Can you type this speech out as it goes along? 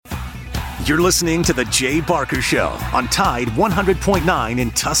You're listening to The Jay Barker Show on Tide 100.9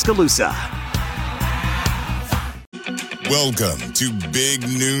 in Tuscaloosa. Welcome to Big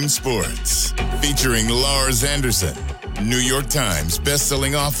Noon Sports, featuring Lars Anderson, New York Times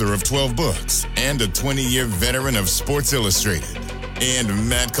bestselling author of 12 books and a 20-year veteran of Sports Illustrated, and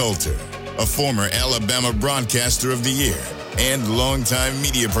Matt Coulter, a former Alabama Broadcaster of the Year and longtime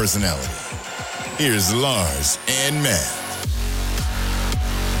media personality. Here's Lars and Matt.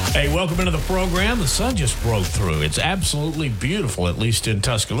 Hey, welcome into the program. The sun just broke through. It's absolutely beautiful, at least in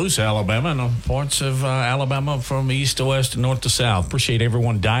Tuscaloosa, Alabama, and parts of Alabama from east to west and north to south. Appreciate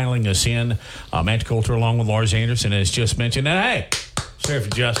everyone dialing us in. Matt Coulter along with Lars Anderson, as just mentioned. And hey, sorry for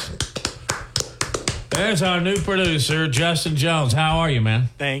Justin. There's our new producer, Justin Jones. How are you, man?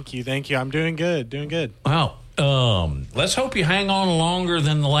 Thank you. I'm doing good. Wow. Let's hope you hang on longer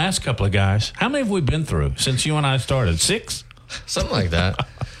than the last couple of guys. How many have we been through since you and I started? 6? Something like that.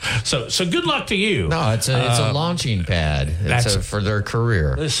 So good luck to you. No, it's a launching pad. For their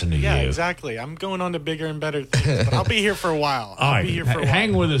career. Listen to you. Yeah, exactly. I'm going on to bigger and better things, but I'll be here for a while.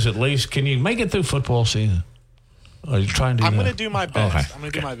 Hang with us at least. Can you make it through football season? Are you trying to? I'm going to do my best. Okay. I'm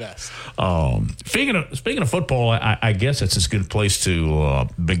going to do my best. Speaking of football, I guess it's as good a place to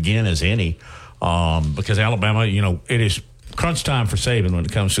begin as any, because Alabama, it is crunch time for Saban when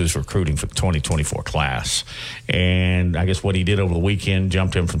it comes to his recruiting for the 2024 class. And I guess what he did over the weekend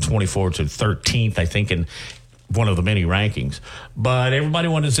jumped him from 24 to 13th, I think, in one of the many rankings. But everybody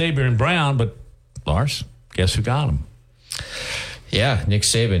wanted Xavier and Brown, but Lars, guess who got him? Yeah, Nick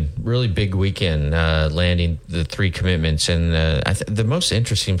Saban. Really big weekend, landing the 3 commitments. And the most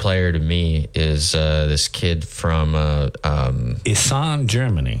interesting player to me is this kid from Isan,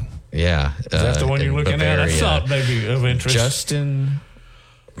 Germany. Yeah. Is that the one you're looking Bavaria. at? I thought maybe of interest. Justin.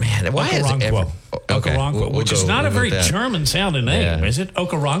 Man, why is it ever... Okay, which is not a very German-sounding name, is it?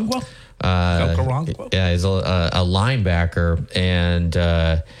 Okoronkwo? Okoronkwo? Yeah, he's a linebacker. And,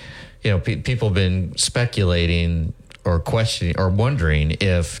 people have been speculating or questioning or wondering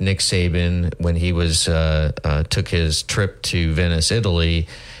if Nick Saban, when he was took his trip to Venice, Italy,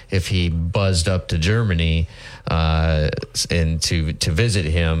 if he buzzed up to Germany and to visit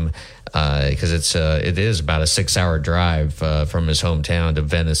him, because it is about a 6-hour drive from his hometown to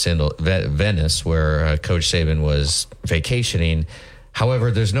Venice, where Coach Saban was vacationing. However,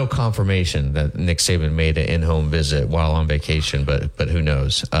 there's no confirmation that Nick Saban made an in-home visit while on vacation, but who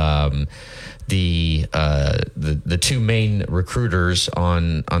knows? The 2 main recruiters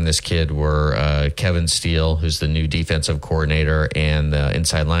on this kid were Kevin Steele, who's the new defensive coordinator, and the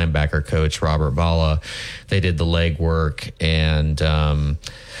inside linebacker coach, Robert Bala. They did the legwork, and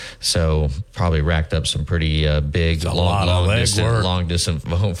so probably racked up some pretty big, long distance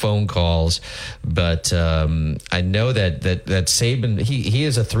phone calls. But I know that Saban, he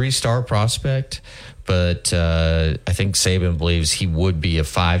is a 3-star prospect. But I think Saban believes he would be a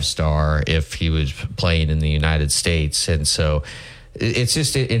 5-star if he was playing in the United States. And so it's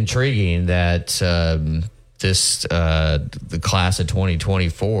just intriguing that the class of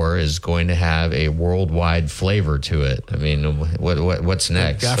 2024 is going to have a worldwide flavor to it. I mean, what's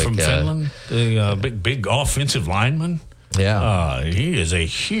next? The guy from Finland, the big offensive lineman. Yeah. He is a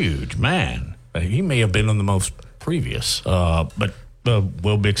huge man. He may have been on the most previous, but...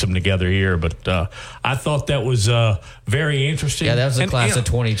 we'll mix them together here, but I thought that was very interesting. Yeah, that was the class of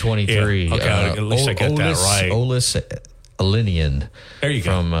 2023. Yeah, okay, at least I got that right. Olis Alinian. There you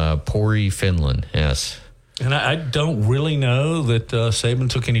go. From Pori, Finland, yes. And I don't really know that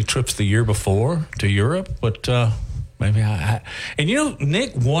Saban took any trips the year before to Europe, but maybe and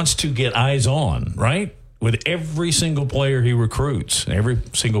Nick wants to get eyes on, right? With every single player he recruits, every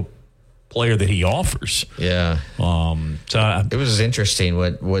single player that he offers. Yeah. So it was interesting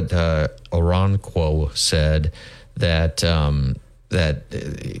what Okoronkwo said, that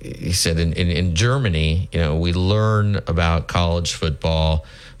he said in Germany, we learn about college football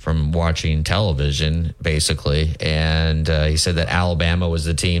from watching television, basically. And he said that Alabama was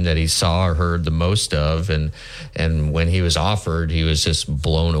the team that he saw or heard the most of. And when he was offered, he was just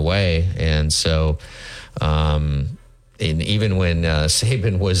blown away. And so, and even when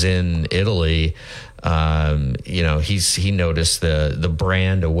Saban was in Italy, he noticed the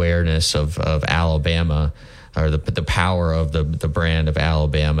brand awareness of Alabama, or the power of the brand of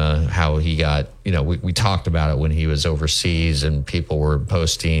Alabama. How he got, we talked about it when he was overseas, and people were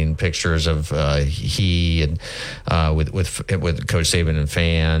posting pictures of he and with Coach Saban and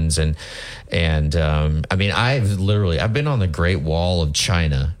fans, and I mean, I've been on the Great Wall of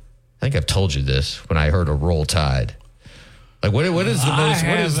China. I think I've told you this when I heard a Roll Tide. Like what is the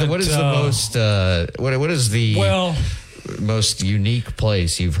most? most unique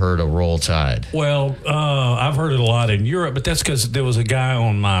place you've heard a Roll Tide? Well, I've heard it a lot in Europe, but that's because there was a guy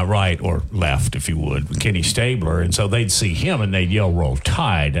on my right or left, if you would, Kenny Stabler, and so they'd see him and they'd yell "Roll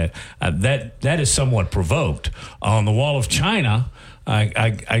Tide." That is somewhat provoked. On the Wall of China,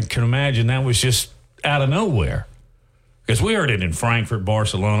 I can imagine that was just out of nowhere. Because we heard it in Frankfurt,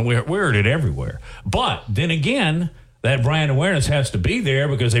 Barcelona, we heard it everywhere. But then again, that brand awareness has to be there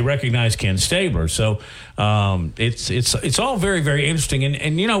because they recognize Ken Stabler. So it's all very, very interesting.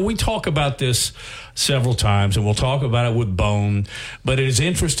 And you know, we talk about this several times, and we'll talk about it with Bone. But it is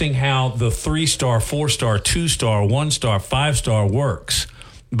interesting how the 3-star, 4-star, 2-star, 1-star, 5-star works.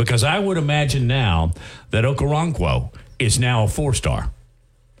 Because I would imagine now that Okoronkwo is now a 4-star.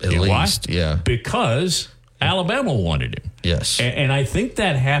 At least, why? yeah. Because Alabama wanted him. Yes. And I think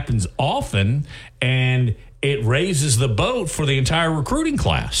that happens often, and it raises the boat for the entire recruiting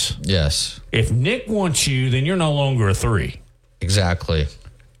class. Yes. If Nick wants you, then you're no longer a 3. Exactly.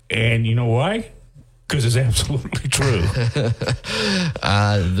 And you know why? Because it's absolutely true.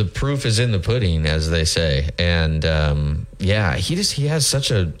 The proof is in the pudding, as they say. And, he has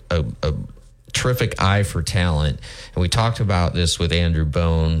such a terrific eye for talent. And we talked about this with Andrew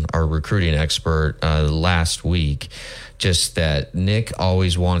Bone, our recruiting expert, last week. Just that Nick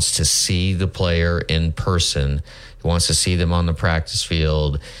always wants to see the player in person. He wants to see them on the practice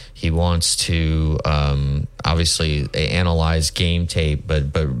field. He wants to obviously analyze game tape,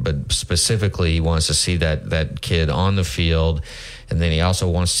 but specifically he wants to see that kid on the field, and then he also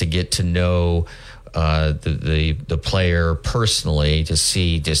wants to get to know the player personally to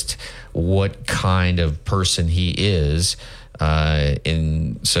see just what kind of person he is.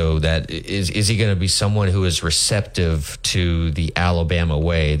 And so that is he going to be someone who is receptive to the Alabama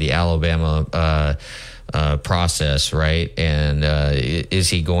way, the Alabama process, right? And is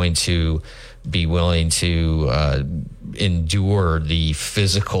he going to be willing to endure the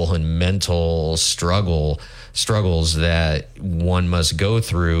physical and mental struggles that one must go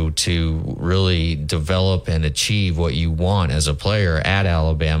through to really develop and achieve what you want as a player at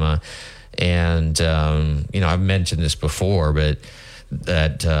Alabama? And, I've mentioned this before, but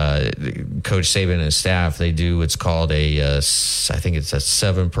that Coach Saban and his staff, they do what's called I think it's a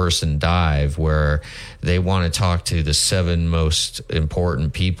 7-person dive, where they want to talk to the 7 most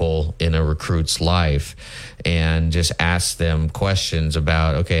important people in a recruit's life and just ask them questions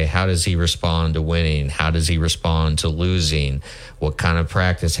about, okay, how does he respond to winning? How does he respond to losing? What kind of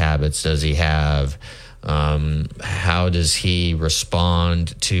practice habits does he have? How does he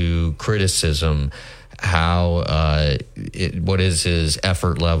respond to criticism? What is his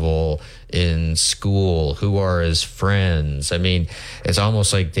effort level in school? Who are his friends? I mean, it's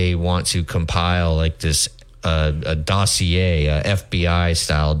almost like they want to compile like this a dossier, a FBI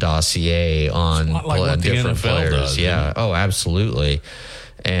style dossier on different players. Does, yeah. Oh, absolutely.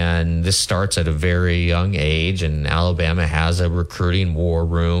 And this starts at a very young age, and Alabama has a recruiting war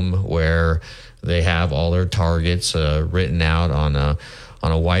room where they have all their targets written out on a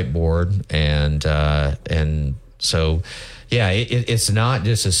whiteboard, and so, yeah, it's not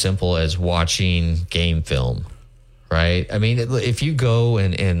just as simple as watching game film, right? I mean, if you go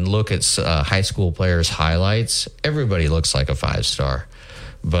and look at high school players' highlights, everybody looks like a 5-star,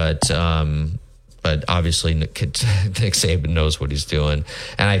 but obviously Nick Saban knows what he's doing,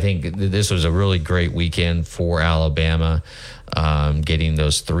 and I think this was a really great weekend for Alabama. Getting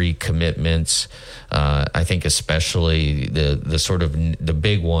those 3 commitments. I think especially the sort of the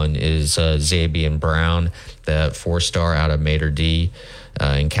big one is Zabian Brown, the 4-star out of Mater D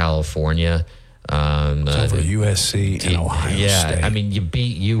in California. Over USC and Ohio State. I mean, you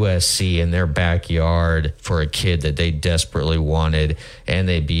beat USC in their backyard for a kid that they desperately wanted, and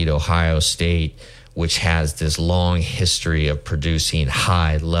they beat Ohio State, which has this long history of producing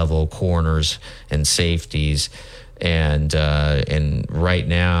high-level corners and safeties. And right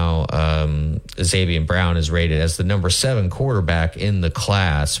now, Zabian Brown is rated as the number 7 quarterback in the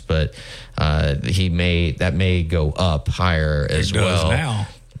class, but that may go up higher as well. Now.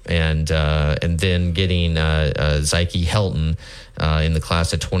 And then getting Zyke Helton in the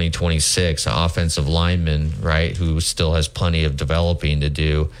class of 2026, an offensive lineman, right, who still has plenty of developing to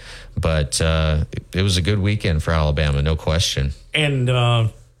do. But it was a good weekend for Alabama, no question. And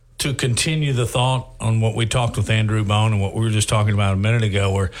to continue the thought on what we talked with Andrew Bone and what we were just talking about a minute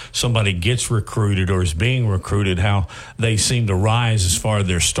ago, where somebody gets recruited or is being recruited, how they seem to rise as far as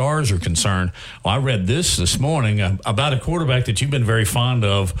their stars are concerned. Well, I read this morning about a quarterback that you've been very fond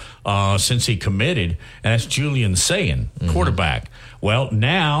of since he committed, and that's Julian Sayin, quarterback. Well,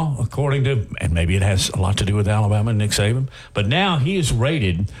 now, according to, and maybe it has a lot to do with Alabama and Nick Saban, but now he is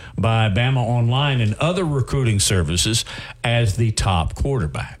rated by Bama Online and other recruiting services as the top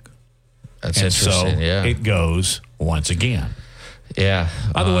quarterback. That's interesting, so it goes once again. Yeah.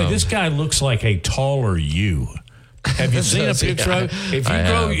 By the way, this guy looks like a taller you. Have you seen a picture of it?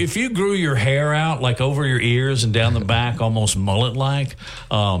 If you grew your hair out like over your ears and down the back, almost mullet-like.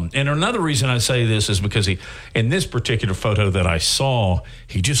 And another reason I say this is because in this particular photo that I saw,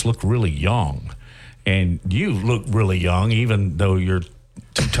 he just looked really young. And you look really young, even though you're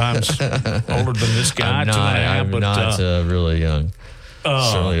 2 times older than this guy. I'm not really young.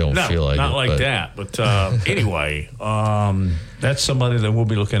 Certainly don't feel like not it, like that. But anyway, that's somebody that we'll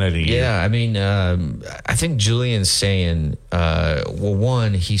be looking at a year. Yeah, I mean, I think Julian's saying, well,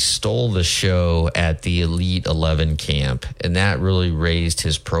 one, he stole the show at the Elite 11 camp, and that really raised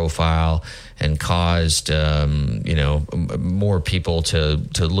his profile and caused, more people to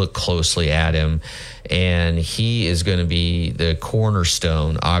look closely at him. And he is going to be the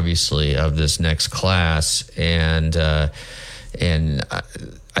cornerstone, obviously, of this next class. And I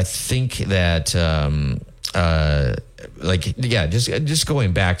think that, just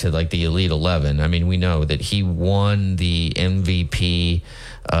going back to like the Elite 11. I mean, we know that he won the MVP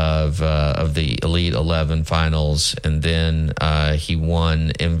of the Elite 11 finals, and then he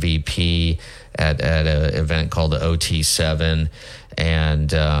won MVP at an event called the OT7.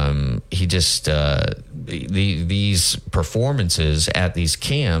 And he just these performances at these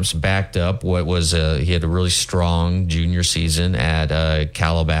camps backed up what was he had a really strong junior season at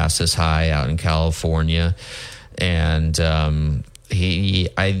Calabasas High out in California, and I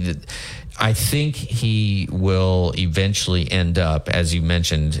think he will eventually end up, as you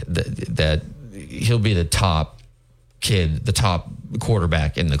mentioned, that he'll be the top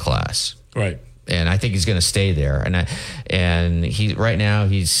quarterback in the class, right? And I think he's going to stay there. And he right now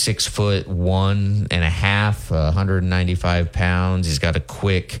he's 6'1.5", 195 pounds. He's got a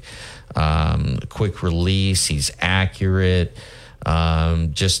quick release. He's accurate.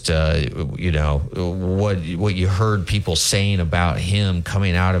 What you heard people saying about him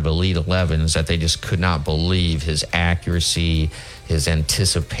coming out of Elite 11 is that they just could not believe his accuracy, his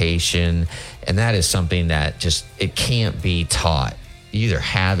anticipation, and that is something that it can't be taught. You either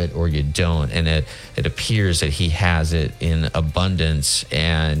have it or you don't, and it appears that he has it in abundance.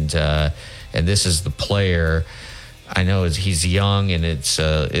 And this is the player. I know he's young, and it's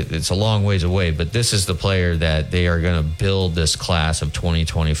a long ways away, but this is the player that they are going to build this class of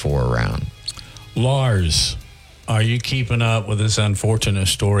 2024 around. Lars, are you keeping up with this unfortunate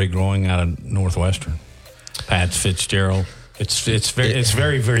story growing out of Northwestern? Pat Fitzgerald. It's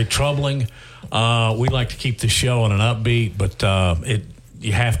very, very troubling. We like to keep the show on an upbeat, but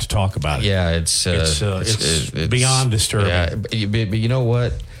you have to talk about it. Yeah, it's beyond disturbing. Yeah, but you know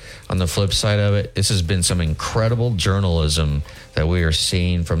what? On the flip side of it, this has been some incredible journalism that we are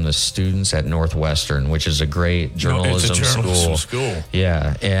seeing from the students at Northwestern, which is a great journalism school.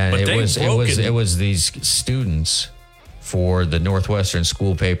 Yeah, and it was these students for the Northwestern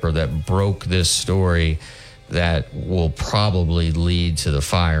school paper that broke this story that will probably lead to the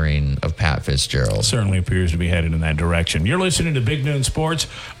firing of Pat Fitzgerald. Certainly appears to be headed in that direction. You're listening to Big Noon Sports,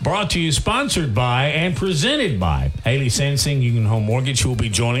 brought to you, sponsored by, and presented by Haley Sansing, Union Home Mortgage, who will be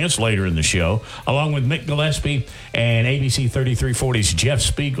joining us later in the show, along with Mick Gillespie and ABC 3340's Jeff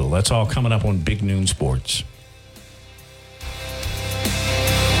Spiegel. That's all coming up on Big Noon Sports.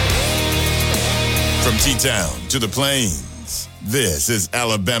 From T-Town to the Plains, this is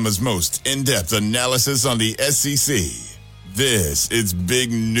Alabama's most in-depth analysis on the SEC. This is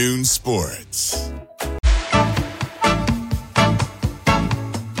Big Noon Sports.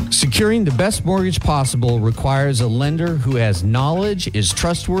 Securing the best mortgage possible requires a lender who has knowledge, is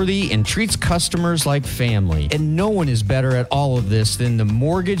trustworthy, and treats customers like family. And no one is better at all of this than the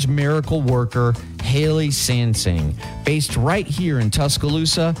mortgage miracle worker, Haley Sansing. Based right here in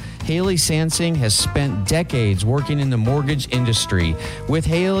Tuscaloosa, Haley Sansing has spent decades working in the mortgage industry. With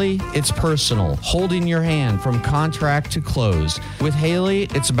Haley, it's personal, holding your hand from contract to close. With Haley,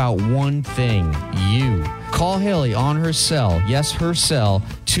 it's about one thing, you. Call Haley on her cell, yes, her cell,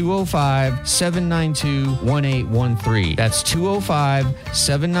 205-792-1813. That's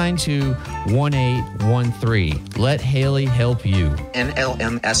 205-792-1813. Let Haley help you.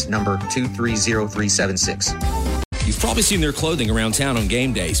 NLMS number 230376. You've probably seen their clothing around town on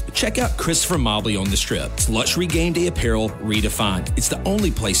game days, but check out Christopher Mobley on the Strip. It's luxury game day apparel redefined. It's the only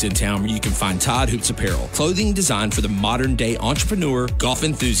place in town where you can find Todd Hoops apparel. Clothing designed for the modern day entrepreneur, golf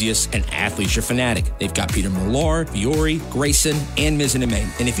enthusiast, and athlete or fanatic. They've got Peter Millar, Fiore, Grayson, and Mizzen and Main.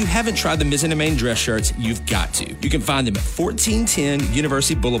 And if you haven't tried the Mizzen and Main dress shirts, you've got to. You can find them at 1410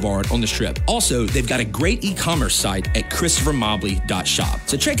 University Boulevard on the Strip. Also, they've got a great e-commerce site at ChristopherMobley.shop.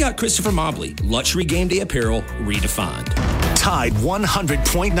 So check out Christopher Mobley, luxury game day apparel redefined. Tide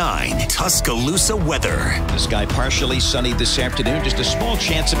 100.9 Tuscaloosa weather. The sky partially sunny this afternoon. Just a small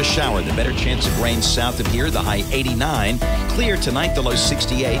chance of a shower. The better chance of rain south of here. The high 89. Clear tonight, the low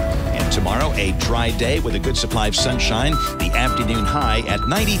 68. And tomorrow, a dry day with a good supply of sunshine. The afternoon high at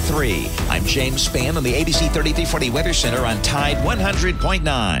 93. I'm James Spann on the ABC 3340 Weather Center on Tide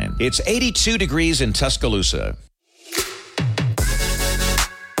 100.9. It's 82 degrees in Tuscaloosa.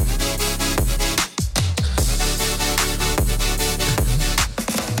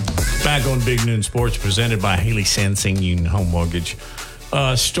 Back on Big Noon Sports, presented by Haley Sansing Union Home Mortgage.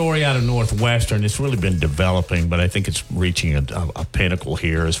 Story out of Northwestern. It's really been developing, but I think it's reaching a pinnacle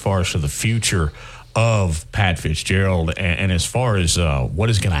here as far as to the future of Pat Fitzgerald and as far as what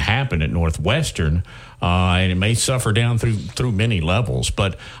is going to happen at Northwestern. And it may suffer down through many levels,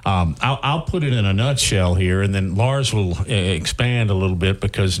 but I'll put it in a nutshell here, and then Lars will expand a little bit,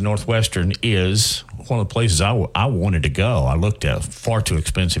 because Northwestern is one of the places I wanted to go. I looked at far too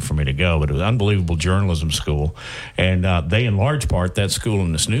expensive for me to go, but it was an unbelievable journalism school, and they, in large part, that school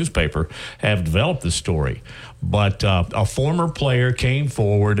and this newspaper have developed this story. But a former player came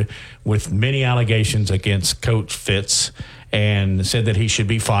forward with many allegations against Coach Fitz and said that he should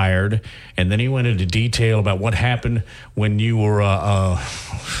be fired. And then he went into detail about what happened when you were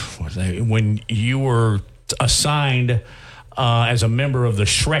assigned as a member of the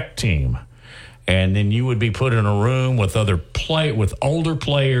Shrek team, and then you would be put in a room with with older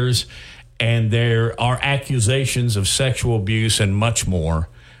players, and there are accusations of sexual abuse and much more.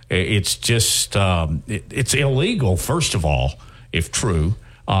 It's just it's illegal, first of all, if true.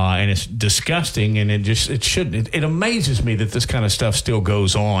 And it's disgusting, and it shouldn't. It amazes me that this kind of stuff still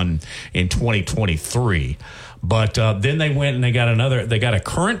goes on in 2023. But then they went and they got a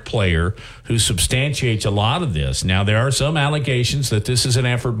current player who substantiates a lot of this. Now, there are some allegations that this is an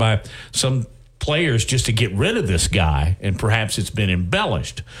effort by some players just to get rid of this guy, and perhaps it's been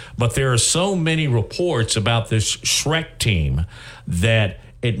embellished. But there are so many reports about this Shrek team that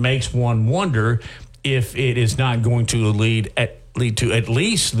it makes one wonder if it is not going to lead to at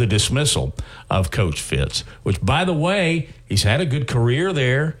least the dismissal of Coach Fitz, which, by the way, he's had a good career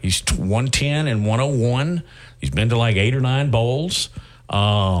there. He's 110 and 101. He's been to like 8 or 9 bowls.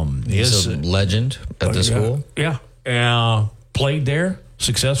 He's a legend at the school. Yeah. Played there.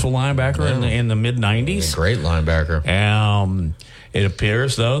 Successful linebacker in the mid-90s. Great linebacker. It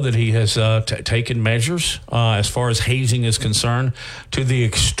appears, though, that he has taken measures as far as hazing is concerned to the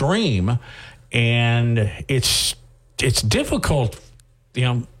extreme, and it's difficult,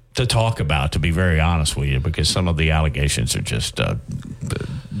 to talk about, to be very honest with you, because some of the allegations are just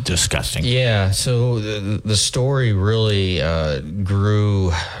disgusting. Yeah, so the story really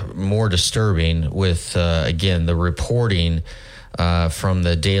grew more disturbing with, again, the reporting from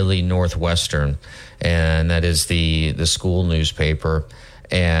the Daily Northwestern, and that is the school newspaper.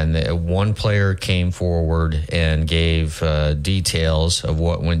 And one player came forward and gave details of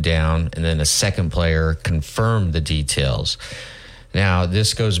what went down, and then a second player confirmed the details. Now,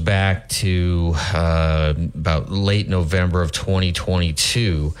 this goes back to about late November of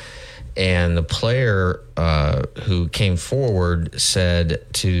 2022, and the player who came forward said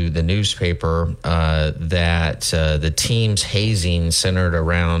to the newspaper that the team's hazing centered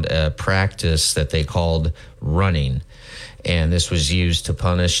around a practice that they called running. And this was used to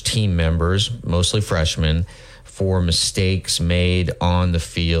punish team members, mostly freshmen, for mistakes made on the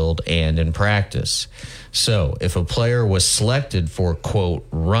field and in practice. So if a player was selected for, quote,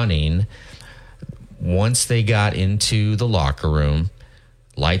 running, once they got into the locker room,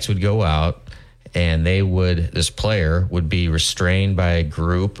 lights would go out, and this player would be restrained by a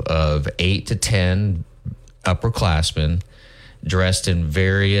group of 8 to 10 upperclassmen dressed in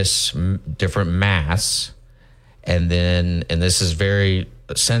various different masks. And this is very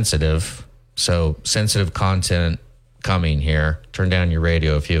sensitive, so sensitive content coming here. Turn down your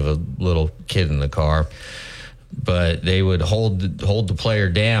radio if you have a little kid in the car. But they would hold the player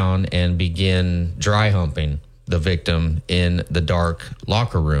down and begin dry humping the victim in the dark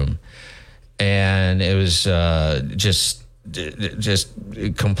locker room. And it was just just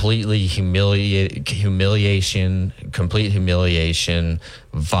completely humiliation, complete humiliation,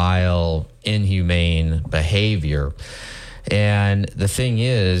 vile, inhumane behavior. And the thing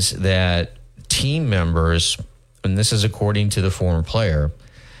is that team members, and this is according to the former player,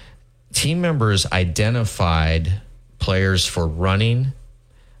 team members identified players for running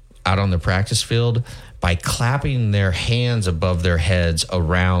out on the practice field by clapping their hands above their heads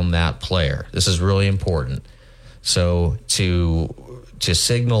around that player. This is really important. So to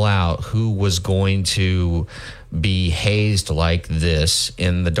signal out who was going to be hazed like this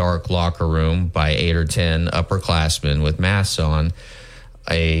in the dark locker room by 8 or 10 upperclassmen with masks on,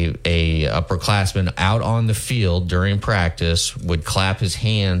 a upperclassman out on the field during practice would clap his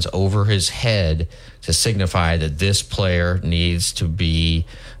hands over his head to signify that this player needs to be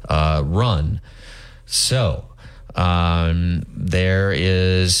run. So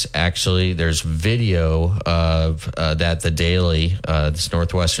there's video of that the Daily, this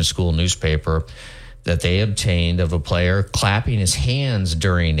Northwestern school newspaper, that they obtained of a player clapping his hands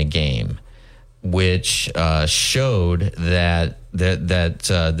during a game, which showed that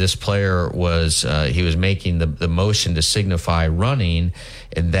this player was he was making the motion to signify running,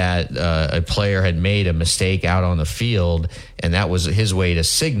 and that a player had made a mistake out on the field, and that was his way to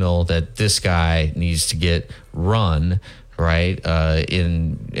signal that this guy needs to get run, right?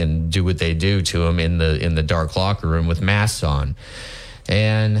 And do what they do to him in the dark locker room with masks on,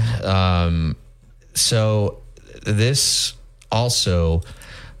 and so this also.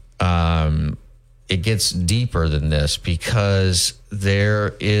 It gets deeper than this, because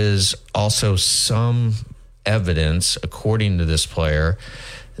there is also some evidence, according to this player,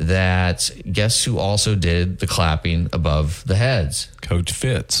 that guess who also did the clapping above the heads? Coach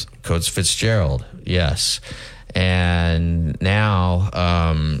Fitzgerald, yes. And now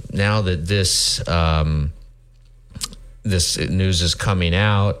that this news is coming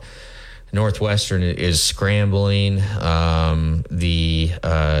out, Northwestern is scrambling. On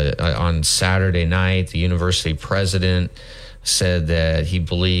Saturday night, the university president said that he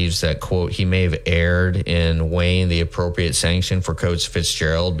believes that, quote, he may have erred in weighing the appropriate sanction for Coach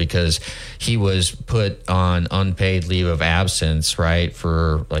Fitzgerald, because he was put on unpaid leave of absence, right,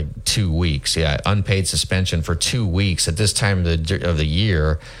 for like 2 weeks. Yeah, unpaid suspension for 2 weeks at this time of the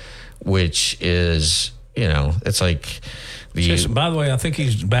year, which is, it's like... By the way, I think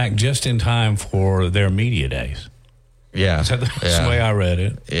he's back just in time for their media days. Yeah. That's the way I read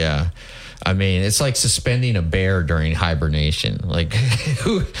it. Yeah. I mean, it's like suspending a bear during hibernation. Like,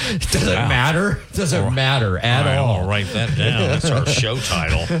 does it matter? Doesn't matter at all. I'll write that down. That's our show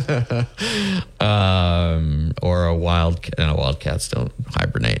title. Or wildcats don't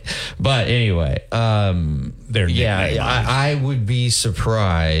hibernate. But anyway, I would be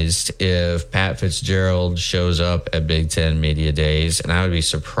surprised if Pat Fitzgerald shows up at Big Ten Media Days, and I would be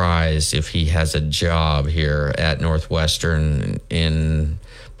surprised if he has a job here at Northwestern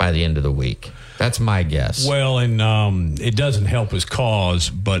by the end of the week. That's my guess. Well, and it doesn't help his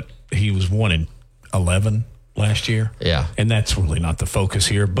cause, but he was 1-11 last year. Yeah. And that's really not the focus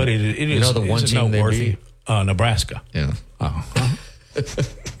here, but it is the one team noteworthy. Nebraska. Yeah. Oh.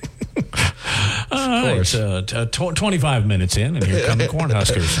 All right, 25 minutes in, and here come the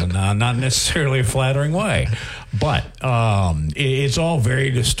Cornhuskers, and not necessarily a flattering way, but it's all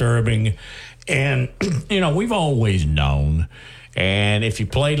very disturbing. And, we've always known, and if you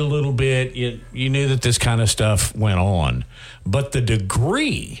played a little bit, you knew that this kind of stuff went on. But the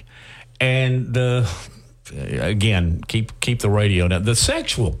degree and again, keep the radio down. The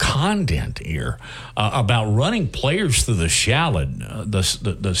sexual content here about running players through the shower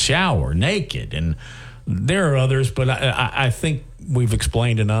naked, and there are others, but I think we've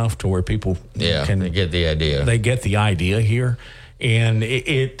explained enough to where people they get the idea. They get the idea here, and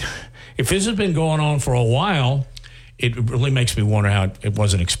if this has been going on for a while, it really makes me wonder how it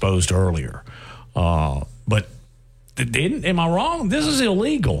wasn't exposed earlier. But am I wrong? This is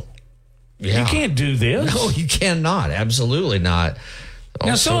illegal. Yeah. You can't do this. No, you cannot. Absolutely not.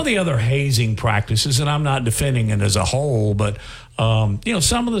 Now, some of the other hazing practices, and I'm not defending it as a whole, but,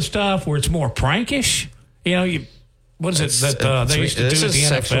 some of the stuff where it's more prankish, what is it that they used to do at the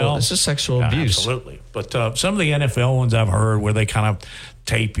NFL? This is sexual abuse. Absolutely. But some of the NFL ones I've heard where they kind of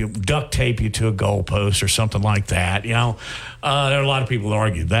duct tape you to a goalpost or something like that, there are a lot of people that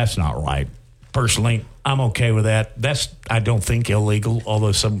argue that's not right. Personally, I'm okay with that. That's, I don't think, illegal,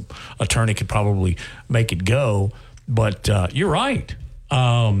 although some attorney could probably make it go. But you're right.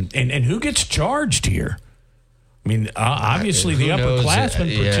 And who gets charged here? I mean, obviously the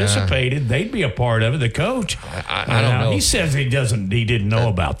upperclassmen participated. They'd be a part of it. The coach, I don't know. He says he didn't know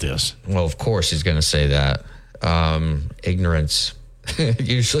about this. Well, of course he's going to say that. Ignorance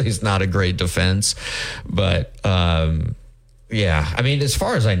usually is not a great defense, but yeah, I mean, as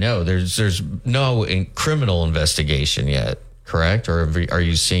far as I know, there's no criminal investigation yet. Correct? Or are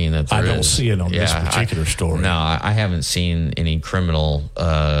you seeing that there is? I don't see it on this particular story. No, I haven't seen any criminal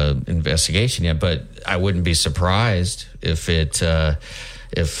investigation yet, but I wouldn't be surprised if I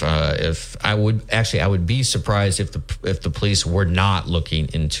would be surprised if the police were not looking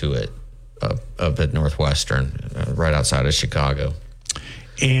into it up at Northwestern, right outside of Chicago.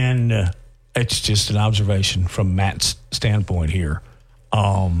 And it's just an observation from Matt's standpoint here.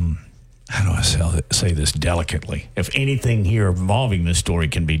 How do I say this delicately? If anything here involving this story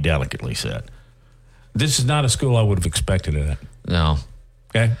can be delicately said, this is not a school I would have expected it at. No.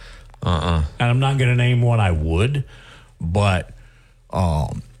 Okay? And I'm not going to name one I would, but,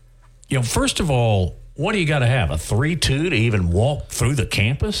 first of all, what do you got to have? A 3.2 to even walk through the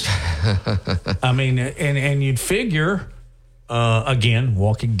campus? I mean, and you'd figure, again,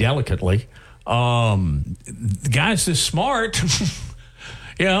 walking delicately, the guys this smart,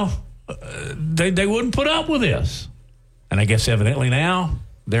 they wouldn't put up with this. And I guess evidently now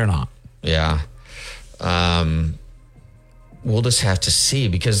they're not. Yeah. We'll just have to see,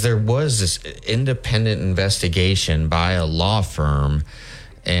 because there was this independent investigation by a law firm,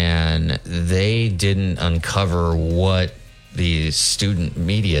 and they didn't uncover what the student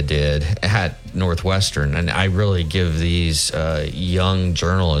media did at Northwestern. And I really give these young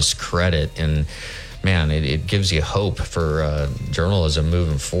journalists credit, and man, it gives you hope for journalism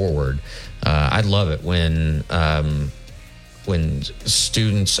moving forward. I love it when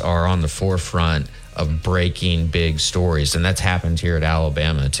students are on the forefront of breaking big stories, and that's happened here at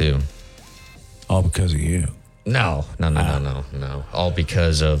Alabama too. All because of you? No. All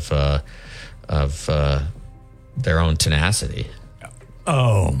because of their own tenacity.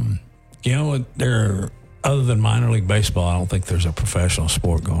 Other than minor league baseball, I don't think there's a professional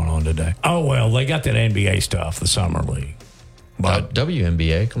sport going on today. Oh, well, they got that NBA stuff, the summer league. But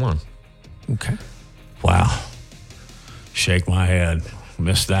WNBA, come on. Okay. Wow. Shake my head.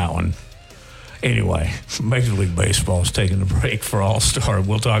 Missed that one. Anyway, Major League Baseball is taking a break for All-Star.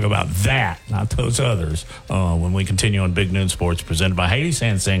 We'll talk about that, not those others, when we continue on Big Noon Sports, presented by Haley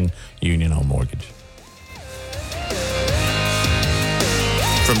Sansing, Union Home Mortgage.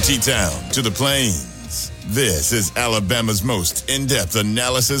 From T-Town to the Plains, this is Alabama's most in-depth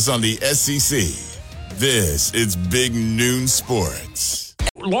analysis on the SEC. This is Big Noon Sports.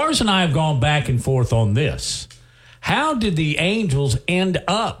 Lars and I have gone back and forth on this. How did the Angels end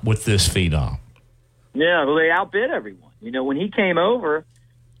up with this phenom? Yeah, well, they outbid everyone. When he came over,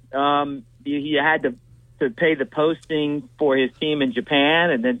 he had to pay the posting for his team in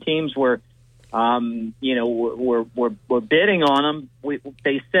Japan, and then teams were bidding on him.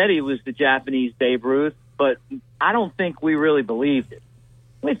 They said he was the Japanese Babe Ruth, but I don't think we really believed it.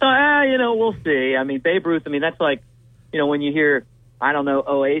 We thought, we'll see. I mean, Babe Ruth, that's like, when you hear,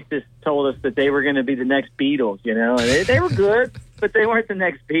 Oasis told us that they were going to be the next Beatles, They were good, but they weren't the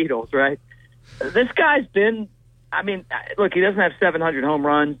next Beatles, right? This guy's been, look, he doesn't have 700 home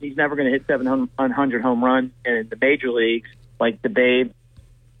runs. He's never going to hit 700 home runs in the major leagues like the Babe.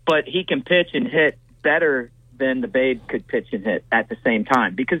 But he can pitch and hit better than the Babe could pitch and hit at the same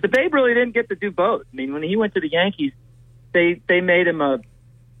time, because the Babe really didn't get to do both. When he went to the Yankees, they made him a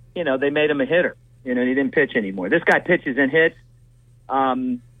hitter. He didn't pitch anymore. This guy pitches and hits.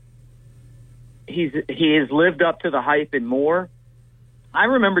 He has lived up to the hype and more. I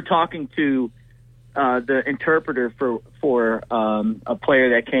remember talking to the interpreter for a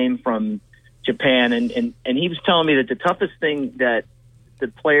player that came from Japan, and he was telling me that the toughest thing that the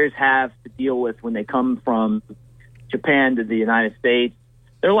players have to deal with when they come from Japan to the United States,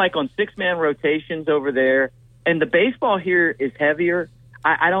 they're like on 6-man rotations over there, and the baseball here is heavier.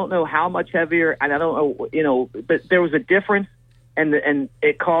 I don't know how much heavier, and I don't know, but there was a difference, and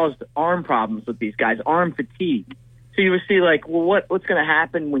it caused arm problems with these guys, arm fatigue. So you would see, like, well, what's going to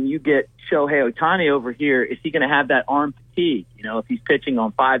happen when you get Shohei Ohtani over here? Is he going to have that arm fatigue? If he's pitching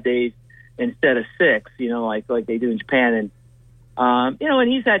on 5 days instead of 6, like they do in Japan, and and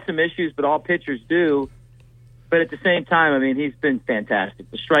he's had some issues, but all pitchers do. But at the same time, he's been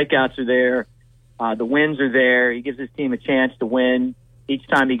fantastic. The strikeouts are there, the wins are there. He gives his team a chance to win each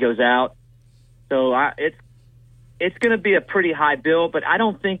time he goes out. So it's going to be a pretty high bill, but I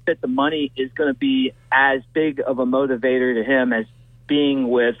don't think that the money is going to be as big of a motivator to him as being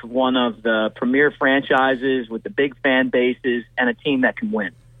with one of the premier franchises with the big fan bases and a team that can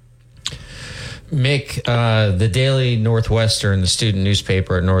win. Mick, the Daily Northwestern, the student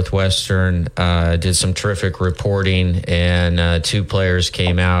newspaper at Northwestern, did some terrific reporting, and 2 players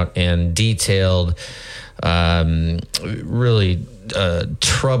came out and detailed really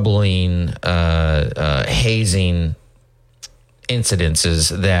troubling hazing incidences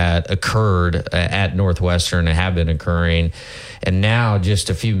that occurred at Northwestern and have been occurring. And now, just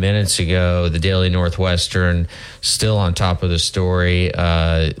a few minutes ago, the Daily Northwestern, still on top of the story,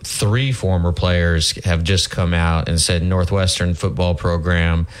 3 former players have just come out and said Northwestern football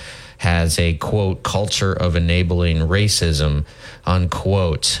program has a, quote, culture of enabling racism,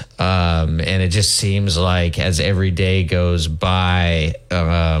 unquote. And it just seems like as every day goes by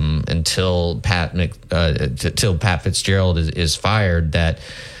until Pat Fitzgerald is fired, that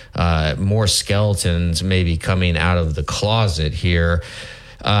more skeletons may be coming out of the closet here.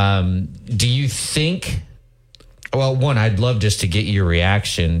 Do you think... Well, one, I'd love just to get your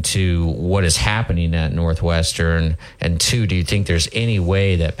reaction to what is happening at Northwestern. And 2, do you think there's any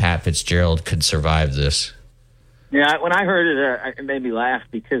way that Pat Fitzgerald could survive this? Yeah, when I heard it, it made me laugh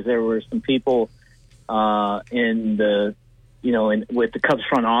because there were some people in the, with the Cubs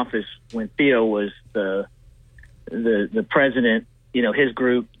front office when Theo was the president, his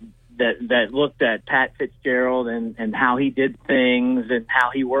group that looked at Pat Fitzgerald and how he did things and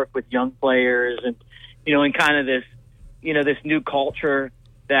how he worked with young players and, and kind of this, this new culture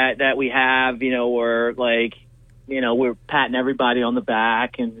that we have, where like, we're patting everybody on the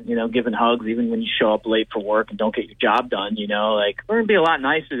back and, giving hugs even when you show up late for work and don't get your job done, like we're going to be a lot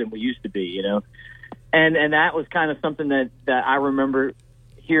nicer than we used to be, and that was kind of something that I remember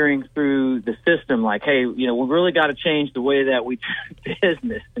hearing through the system, like, hey, we really got to change the way that we do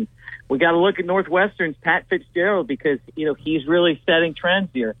business. And we got to look at Northwestern's Pat Fitzgerald because, he's really setting trends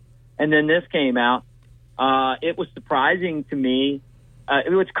here. And then this came out. It was surprising to me.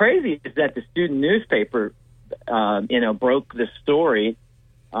 What's crazy is that the student newspaper, broke the story,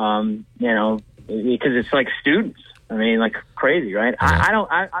 because it's like students. I mean, like crazy, right? Yeah.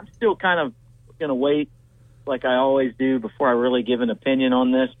 I'm still kind of going to wait like I always do before I really give an opinion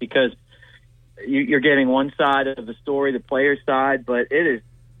on this because you're getting one side of the story, the player's side, but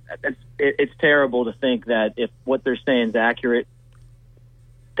it's terrible to think that if what they're saying is accurate,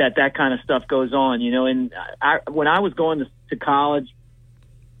 that kind of stuff goes on, and when I was going to college,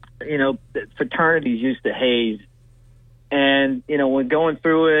 fraternities used to haze and, when going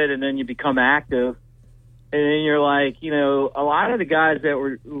through it and then you become active and then you're like, a lot of the guys that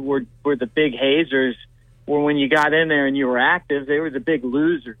were the big hazers were when you got in there and you were active, they were the big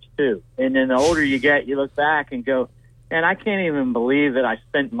losers too. And then the older you get, you look back and go, and I can't even believe that I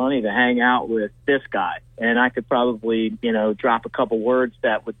spent money to hang out with this guy. And I could probably, drop a couple words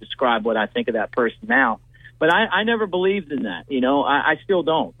that would describe what I think of that person now. But I never believed in that. I still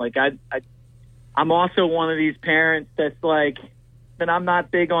don't. Like I'm also one of these parents that's like, that I'm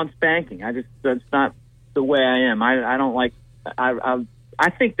not big on spanking. That's not the way I am. I don't like, I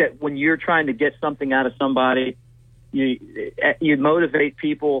think that when you're trying to get something out of somebody, you motivate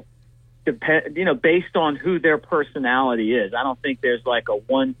people based on who their personality is. I don't think there's like a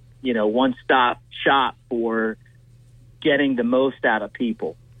one-stop shop for getting the most out of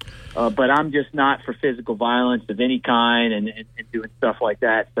people. But I'm just not for physical violence of any kind and doing stuff like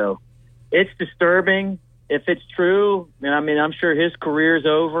that. So it's disturbing if it's true. And I mean, I'm sure his career's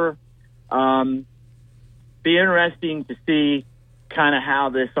over. Be interesting to see kind of how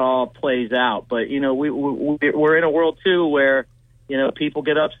this all plays out. But, we're in a world too where, people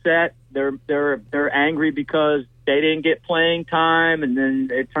get upset. They're angry because they didn't get playing time, and then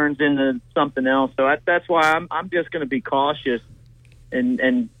it turns into something else. So that's why I'm just going to be cautious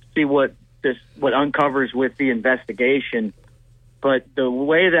and see what uncovers with the investigation. But the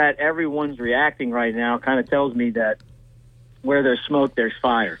way that everyone's reacting right now kind of tells me that where there's smoke, there's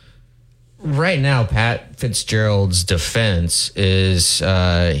fire. Right now, Pat Fitzgerald's defense is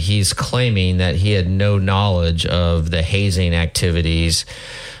he's claiming that he had no knowledge of the hazing activities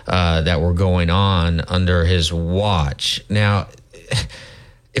that were going on under his watch. Now,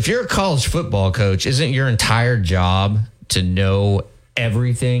 if you're a college football coach, isn't your entire job to know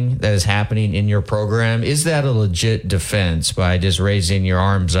everything that is happening in your program? Is that a legit defense by just raising your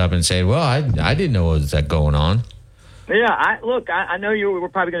arms up and saying, well, I didn't know what was that going on? Yeah, I know we're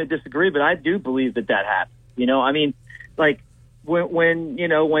probably going to disagree, but I do believe that happens. I mean, like when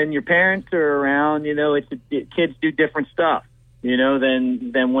your parents are around, kids do different stuff,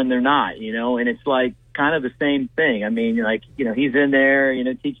 than when they're not, and it's like kind of the same thing. I mean, like, he's in there,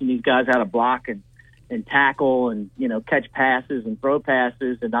 teaching these guys how to block and tackle and, catch passes and throw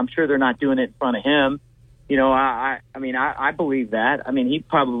passes. And I'm sure they're not doing it in front of him. I believe that. I mean, he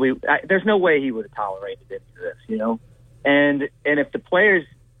probably, there's no way he would have tolerated any of this, And if the players,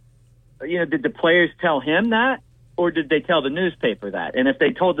 did the players tell him that? or did they tell the newspaper that? And if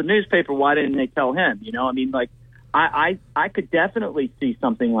they told the newspaper, why didn't they tell him? You know, I mean, like, I could definitely see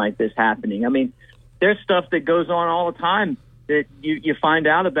something like this happening. I mean, there's stuff that goes on all the time that you find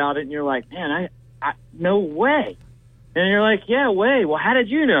out about it, and you're like, man, I no way. And you're like, yeah, way. Well, how did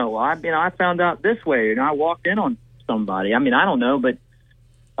you know? Well, I found out this way, and I walked in on somebody. I mean, I don't know, but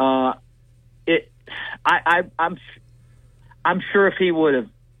I'm sure if he would have,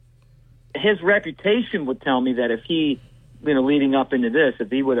 his reputation would tell me that if he, you know, leading up into this, if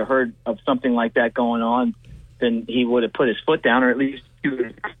he would have heard of something like that going on, then he would have put his foot down, or at least he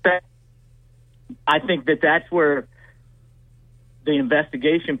would expect. I think that's where the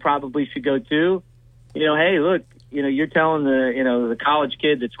investigation probably should go to. You know, hey, look, you know, you're telling the college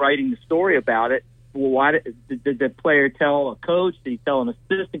kid that's writing the story about it. Well, why did the player tell a coach? Did he tell an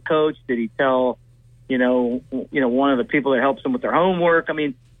assistant coach? Did he tell, you know, one of the people that helps them with their homework? I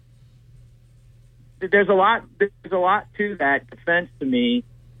mean, there's a lot to that defense to me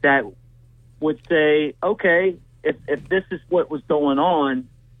that would say, okay, if this is what was going on,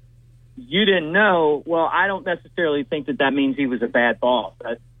 you didn't know. Well, I don't necessarily think that means he was a bad boss.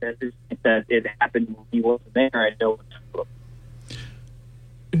 I just think that it happened when he wasn't there. I know.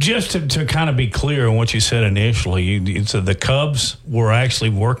 Just to kind of be clear on what you said initially, you said the Cubs were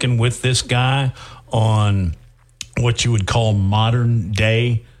actually working with this guy on what you would call modern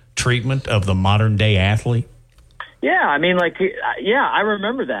day treatment of the modern day athlete. Yeah, I mean, like, yeah, I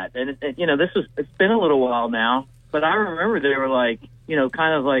remember that, and you know, it's been a little while now, but I remember they were like, you know,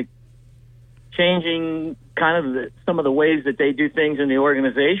 kind of like changing kind of some of the ways that they do things in the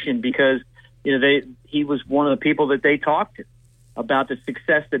organization because, you know, he was one of the people that they talked to about the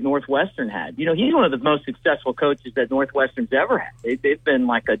success that Northwestern had. You know, he's one of the most successful coaches that Northwestern's ever had. They've been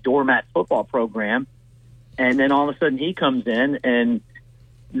like a doormat football program, and then all of a sudden he comes in, and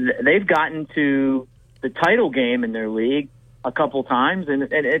they've gotten to the title game in their league a couple times, and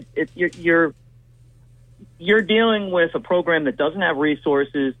you're dealing with a program that doesn't have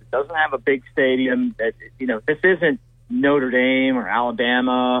resources, that doesn't have a big stadium. That, you know, this isn't Notre Dame or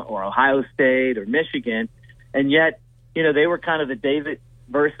Alabama or Ohio State or Michigan, and yet, you know, they were kind of the David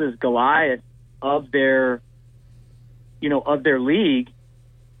versus Goliath of their league.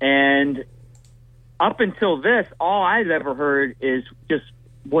 And up until this, all I've ever heard is just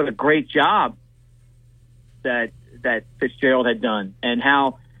what a great job that Fitzgerald had done and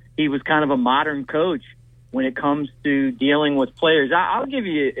how he was kind of a modern coach when it comes to dealing with players. I'll give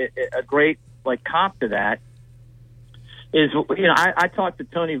you a great comp to that. Is, you know, I talked to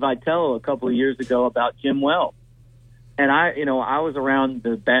Tony Vitello a couple of years ago about Jim Wells. And I was around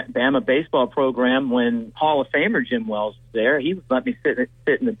the Bama baseball program when Hall of Famer Jim Wells was there. He would let me sit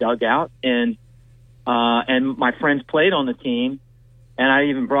in the dugout, and my friends played on the team, and I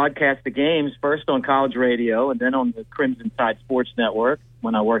even broadcast the games first on college radio and then on the Crimson Tide Sports Network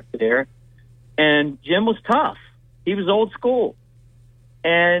when I worked there. And Jim was tough. He was old school,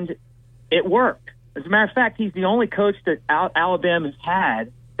 and it worked. As a matter of fact, he's the only coach that Alabama's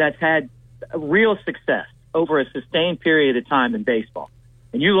had that's had real success over a sustained period of time in baseball.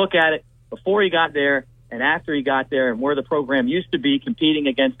 And you look at it before he got there and after he got there and where the program used to be competing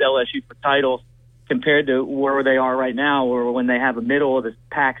against LSU for titles compared to where they are right now, or when they have a middle of the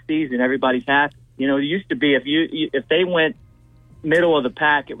pack season, everybody's happy. You know, it used to be if they went middle of the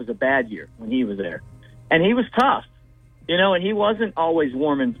pack, it was a bad year when he was there. And he was tough, you know, and he wasn't always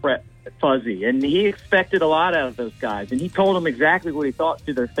warm and fuzzy. And he expected a lot out of those guys. And he told them exactly what he thought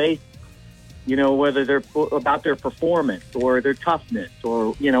to their face. You know, whether they're about their performance or their toughness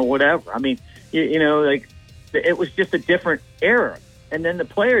or, you know, whatever. I mean, you know, like it was just a different era. And then the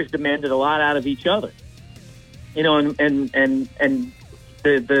players demanded a lot out of each other. You know, and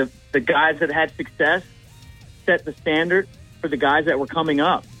the guys that had success set the standard for the guys that were coming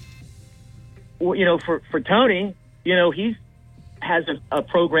up. Well, you know, for Tony, you know, has a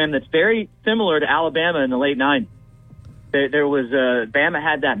program that's very similar to Alabama in the late 90s. There was Bama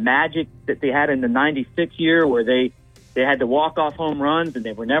had that magic that they had in the 96 year where they had the walk-off home runs and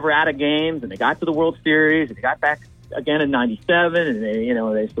they were never out of games and they got to the World Series and they got back again in 97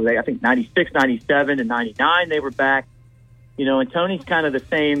 and I think 96, 97 and 99 they were back. You know, and Tony's kind of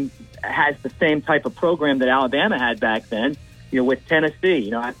has the same type of program that Alabama had back then, you know, with Tennessee.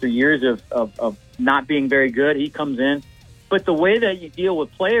 You know, after years of not being very good, he comes in. But the way that you deal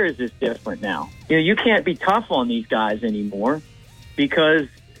with players is different now. You know, you can't be tough on these guys anymore because,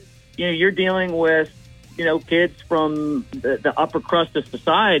 you know, you're dealing with, you know, kids from the upper crust of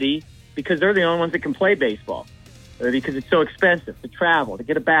society because they're the only ones that can play baseball or because it's so expensive to travel, to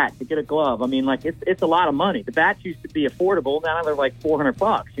get a bat, to get a glove. I mean, like, it's a lot of money. The bats used to be affordable. Now they're like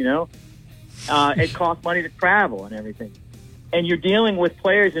 $400, you know? It costs money to travel and everything. And you're dealing with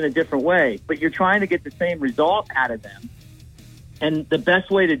players in a different way, but you're trying to get the same result out of them. And the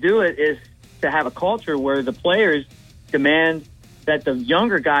best way to do it is to have a culture where the players demand that the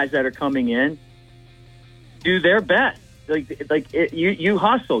younger guys that are coming in do their best. You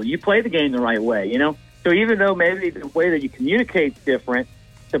hustle, you play the game the right way, So even though maybe the way that you communicate is different,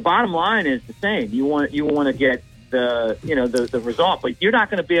 the bottom line is the same. You want to get the result, but you're not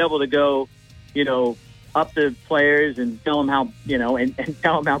going to be able to go, up to players and tell them how, and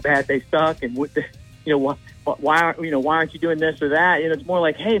tell them how bad they suck and why aren't you doing this or that? It's more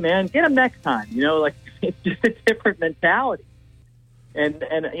like, hey man, get them next time. It's just a different mentality. And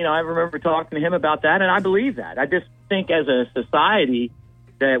I remember talking to him about that, and I believe that. I just think as a society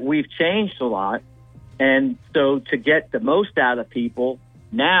that we've changed a lot, and so to get the most out of people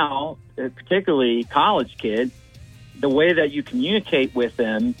now, particularly college kids, the way that you communicate with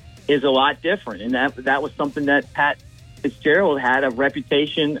them is a lot different, and that was something that Pat Fitzgerald had a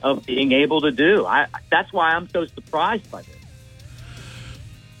reputation of being able to do. That's why I'm so surprised by this.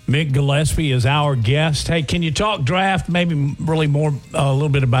 Mick Gillespie is our guest. Hey, can you talk draft, maybe really more a little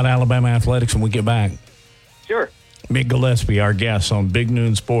bit about Alabama athletics when we get back? Sure. Mick Gillespie, our guest on Big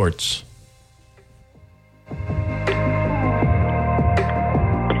Noon Sports.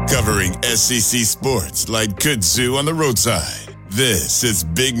 Covering SEC sports like kudzu on the roadside. This is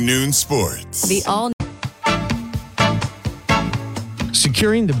Big Noon Sports.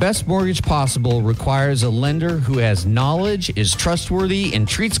 Securing the best mortgage possible requires a lender who has knowledge, is trustworthy, and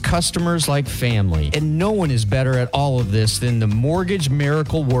treats customers like family. And no one is better at all of this than the mortgage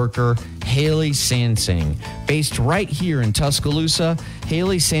miracle worker, Haley Sansing. Based right here in Tuscaloosa,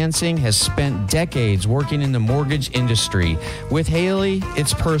 Haley Sansing has spent decades working in the mortgage industry. With Haley,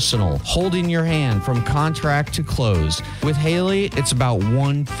 it's personal, holding your hand from contract to close. With Haley, it's about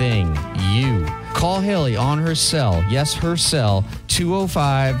one thing, you. Call Haley on her cell, yes, her cell,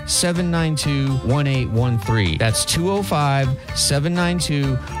 205-792-1813. That's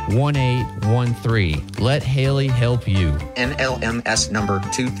 205-792-1813. Let Haley help you. NLMS number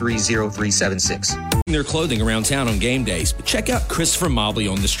 230376. Their clothing around town on game days, but check out Christopher Mobley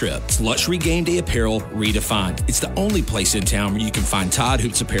on the Strip. It's luxury game day apparel redefined. It's the only place in town where you can find Todd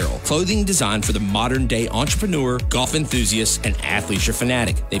Hoops apparel. Clothing designed for the modern day entrepreneur, golf enthusiast, and athleisure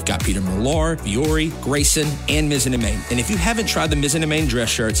fanatic. They've got Peter Millar, Fiore, Grayson, and Mizzen and Main. And if you haven't tried the Mizzen and Main dress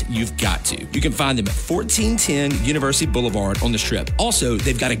shirts, you've got to. You can find them at 1410 University Boulevard on the Strip. Also,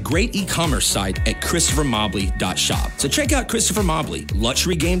 they've got a great e-commerce site at ChristopherMobley.shop. So check out Christopher Mobley,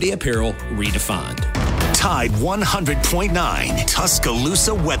 luxury game day apparel redefined. Tide 100.9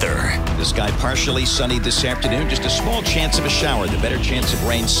 Tuscaloosa weather. The sky partially sunny this afternoon. Just a small chance of a shower. The better chance of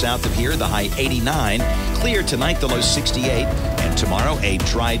rain south of here. The high 89. Clear tonight, the low 68. And tomorrow, a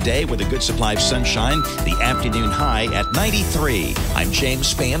dry day with a good supply of sunshine. The afternoon high at 93. I'm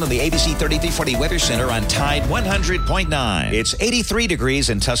James Spann on the ABC 3340 Weather Center on Tide 100.9. It's 83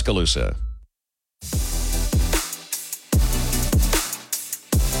 degrees in Tuscaloosa.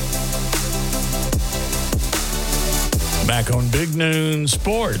 Back on Big Noon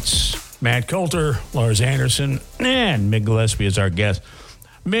Sports. Matt Coulter, Lars Anderson, and Mick Gillespie is our guest.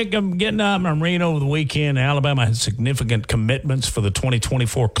 Mick, I'm getting up and I'm reading over the weekend. Alabama has significant commitments for the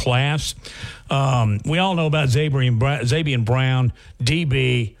 2024 class. We all know about Zabian Brown,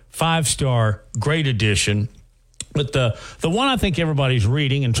 DB, 5-star, great addition. But the one I think everybody's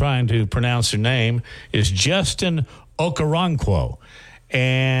reading and trying to pronounce their name is Justin Okoronkwo.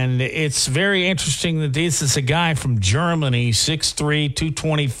 And it's very interesting that this is a guy from Germany, 6'3",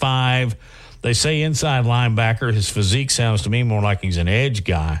 225. They say inside linebacker. His physique sounds to me more like he's an edge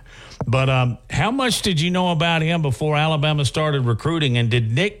guy. But how much did you know about him before Alabama started recruiting? And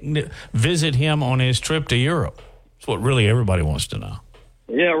did Nick visit him on his trip to Europe? That's what really everybody wants to know.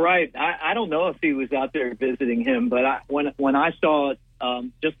 Yeah, right. I don't know if he was out there visiting him, but when I saw it,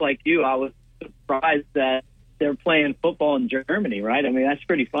 just like you, I was surprised that they're playing football in Germany, right? I mean, that's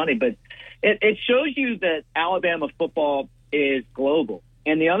pretty funny, but it shows you that Alabama football is global.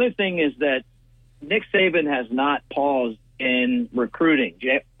 And the other thing is that Nick Saban has not paused in recruiting.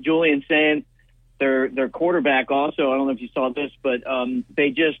 Julian Sayin, their quarterback also, I don't know if you saw this, but they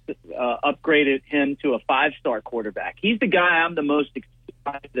just upgraded him to a 5-star quarterback. He's the guy I'm the most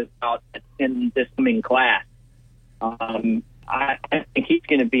excited about in this coming class. I think he's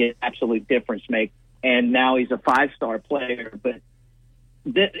going to be an absolute difference maker. And now he's a 5-star player. But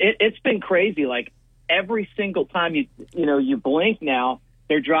it's been crazy. Like every single time you blink now,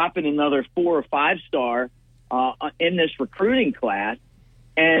 they're dropping another 4 or 5-star in this recruiting class.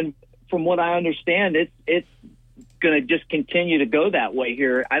 And from what I understand, it's going to just continue to go that way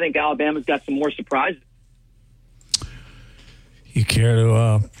here. I think Alabama's got some more surprises. You care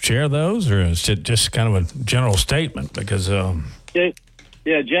to share those, or is it just kind of a general statement? Because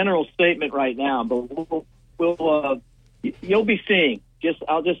general statement right now, but we'll you'll be seeing.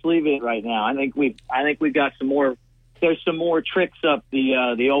 I'll just leave it right now. I think we've got some more. There's some more tricks up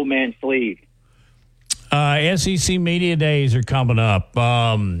the old man's sleeve. SEC Media Days are coming up.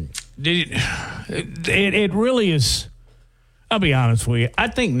 It really is. I'll be honest with you. I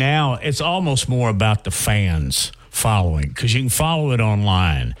think now it's almost more about the fans following, because you can follow it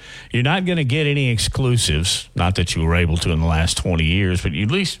online. You're not going to get any exclusives, not that you were able to in the last 20 years, but you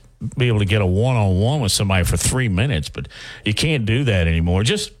at least be able to get a one-on-one with somebody for 3 minutes, but you can't do that anymore.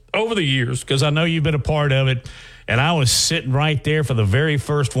 Just over the years, because I know you've been a part of it, and I was sitting right there for the very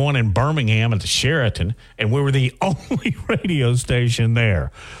first one in Birmingham at the Sheraton, and we were the only radio station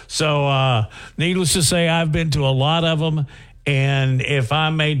there. So needless to say, I've been to a lot of them. And if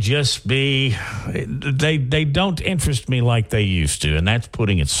I may just be, they don't interest me like they used to, and that's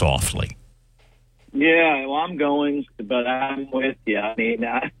putting it softly. Yeah, well, I'm going, but I'm with you. I mean,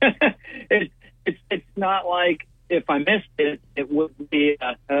 it's not like if I missed it, it would be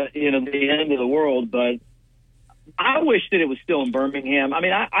the end of the world. But I wish that it was still in Birmingham. I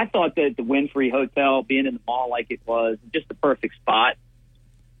mean, I thought that the Winfrey Hotel, being in the mall like it was, just the perfect spot.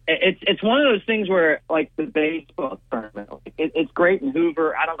 It's one of those things where, like the baseball tournament, it's great in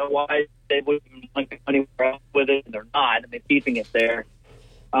Hoover. I don't know why they wouldn't like to go anywhere else with it, and they're not, and they're keeping it there.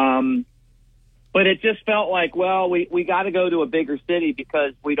 But it just felt like, well, we got to go to a bigger city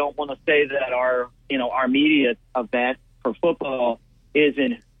because we don't want to say that our media event for football is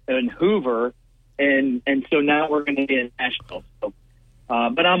in Hoover, and so now we're going to be in Nashville. So,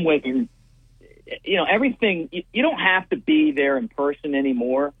 but I'm with you. Everything, you don't have to be there in person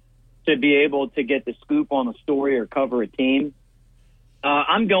anymore to be able to get the scoop on a story or cover a team.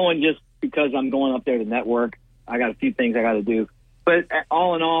 I'm going just because I'm going up there to network. I got a few things I got to do. But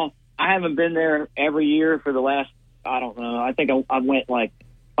all in all, I haven't been there every year for the last, I don't know, I think I went like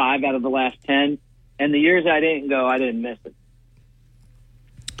 5 out of the last 10. And the years I didn't go, I didn't miss it.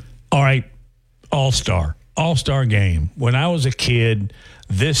 All right, All-Star game. When I was a kid,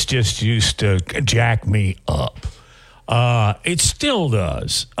 this just used to jack me up. It still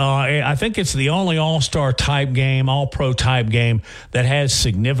does. I think it's the only all-star type game, all-pro type game that has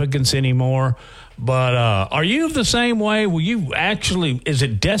significance anymore. But are you the same way? Will you actually, is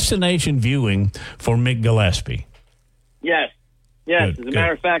it destination viewing for Mick Gillespie? Yes. As a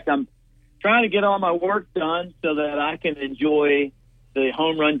matter of fact, I'm trying to get all my work done so that I can enjoy the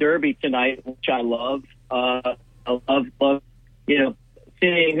home run derby tonight, which I love. I love,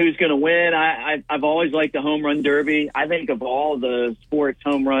 seeing who's going to win. I've always liked the home run derby. I think of all the sports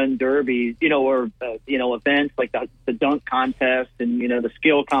home run derbies, events like the dunk contest and, the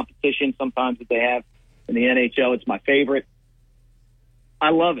skill competition sometimes that they have in the NHL. It's my favorite.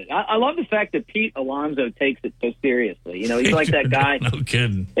 I love it. I love the fact that Pete Alonso takes it so seriously. He's like that guy. No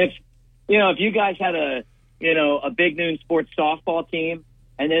kidding. If you guys had a Big Noon Sports softball team,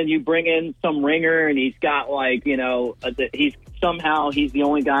 and then you bring in some ringer and he's got he's the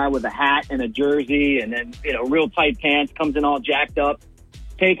only guy with a hat and a jersey and then, real tight pants, comes in all jacked up,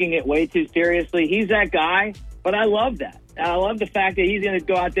 taking it way too seriously. He's that guy, but I love that. I love the fact that he's going to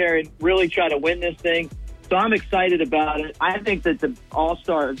go out there and really try to win this thing. So I'm excited about it. I think that the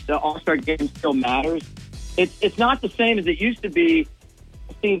All-Star game still matters. It's not the same as it used to be.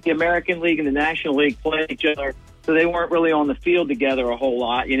 See the American League and the National League play each other, so they weren't really on the field together a whole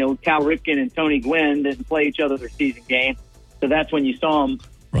lot. Cal Ripken and Tony Gwynn didn't play each other their season game, so that's when you saw them.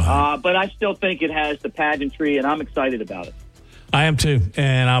 Right. But I still think it has the pageantry, and I'm excited about it. I am too,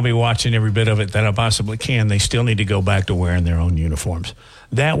 and I'll be watching every bit of it that I possibly can. They still need to go back to wearing their own uniforms.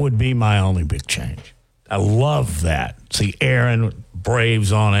 That would be my only big change. I love that. See Aaron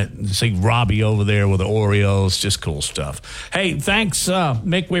Braves on it. See Robbie over there with the Orioles. Just cool stuff. Hey, thanks,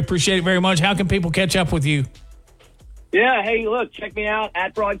 Mick. We appreciate it very much. How can people catch up with you? Yeah, hey, look, check me out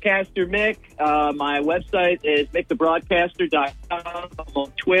at Broadcaster Mick. My website is mickthebroadcaster.com. I'm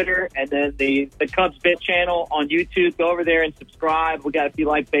on Twitter, and then the Cubs Bit channel on YouTube. Go over there and subscribe. If you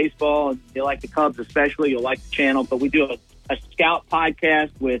like baseball and you like the Cubs especially, you'll like the channel. But we do a scout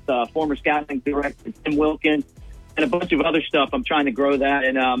podcast with former scouting director Tim Wilkins and a bunch of other stuff. I'm trying to grow that,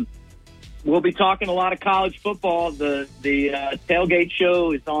 and we'll be talking a lot of college football. The tailgate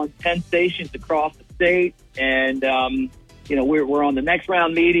show is on 10 stations across the state, and we're on the Next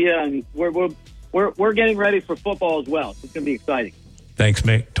Round Media, and we're getting ready for football as well. So it's going to be exciting. Thanks,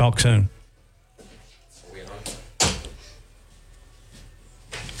 Mick. Talk soon.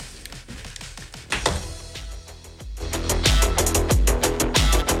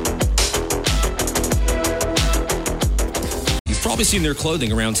 probably seen their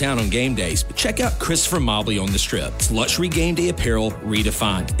clothing around town on game days, but check out Christopher Mobley on the Strip. It's luxury game day apparel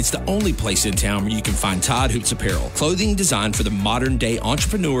redefined. It's the only place in town where you can find Todd Hoops apparel. Clothing designed for the modern day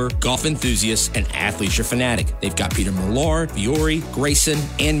entrepreneur, golf enthusiast, and athleisure fanatic. They've got Peter Millar, Fiore, Grayson,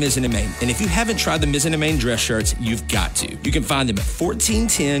 and Mizzen & Main. And if you haven't tried the Mizzen & Main dress shirts, you've got to. You can find them at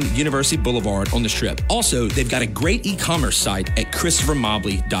 1410 University Boulevard on the Strip. Also, they've got a great e-commerce site at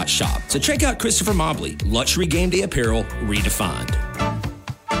ChristopherMobley.shop. So check out Christopher Mobley, luxury game day apparel redefined.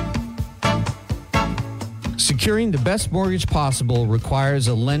 Securing the best mortgage possible requires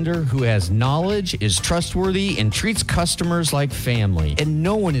a lender who has knowledge, is trustworthy, and treats customers like family. And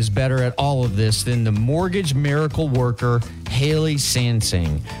no one is better at all of this than the mortgage miracle worker, Haley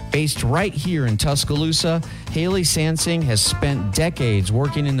Sansing. Based right here in Tuscaloosa, Haley Sansing has spent decades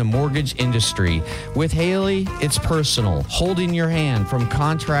working in the mortgage industry. With Haley, it's personal, holding your hand from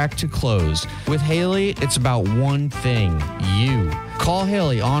contract to close. With Haley, it's about one thing, you. Call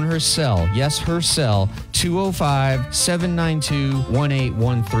Haley on her cell, yes, her cell,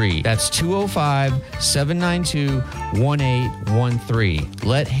 205-792-1813. That's 205-792-1813.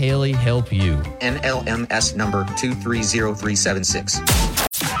 Let Haley help you. NLMS number 230376. A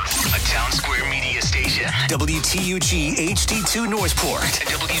Town Square Media station. WTUG HD2 Northport. And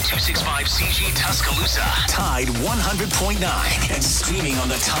W265CG Tuscaloosa. Tide 100.9. And streaming on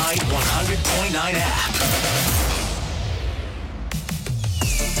the Tide 100.9 app.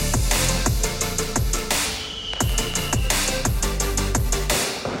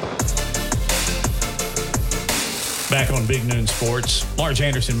 Back on Big Noon Sports, Lars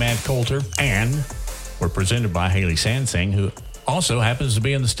Anderson, Matt Coulter, and we're presented by Haley Sansing, who also happens to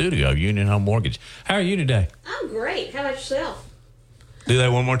be in the studio, Union Home Mortgage. How are you today? I'm great. How about yourself? Do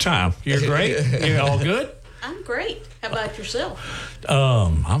that one more time. You're great? You're all good? I'm great. How about yourself?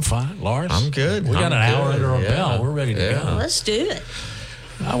 I'm fine. Lars? I'm good. We got an hour under our Yeah. belt. We're ready to go. Let's do it.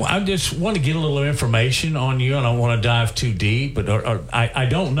 I just want to get a little information on you. I don't want to dive too deep, but I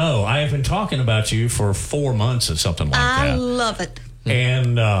don't know. I have been talking about you for 4 months or something like that. I love it.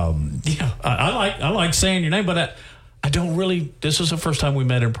 And I like saying your name, but I don't really. This is the first time we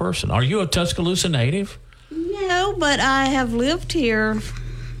met in person. Are you a Tuscaloosa native? No, but I have lived here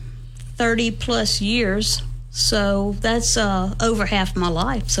 30 plus years, so that's over half my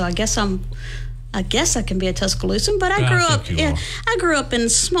life. So I guess I can be a Tuscaloosan, but I grew up in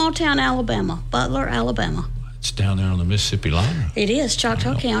small town Alabama, Butler, Alabama. It's down there on the Mississippi line. It is,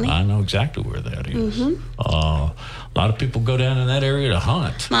 Choctaw County. I know exactly where that is. Mm-hmm. A lot of people go down in that area to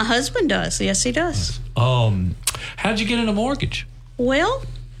hunt. My husband does. Yes, he does. How'd you get into mortgage? Well,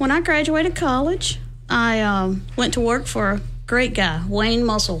 when I graduated college, I went to work for a great guy, Wayne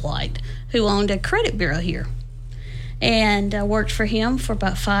Musselwhite, who owned a credit bureau here. And I worked for him for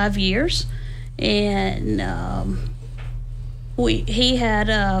about 5 years. And he had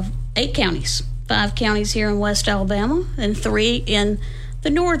 8 counties, 5 counties here in West Alabama and 3 in the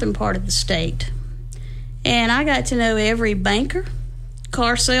northern part of the state. And I got to know every banker,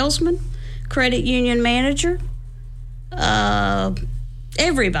 car salesman, credit union manager,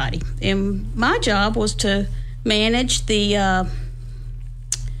 everybody. And my job was to manage the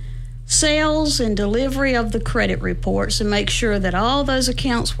sales and delivery of the credit reports and make sure that all those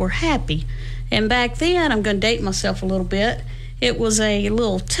accounts were happy. And back then, I'm going to date myself a little bit, it was a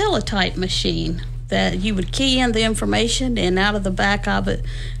little teletype machine that you would key in the information, and out of the back of it,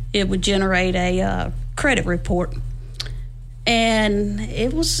 it would generate a credit report. And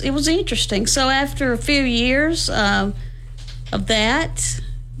it was interesting. So after a few years of that,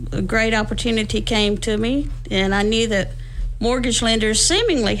 a great opportunity came to me, and I knew that mortgage lenders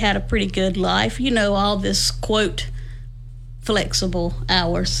seemingly had a pretty good life. You know, all this, quote, flexible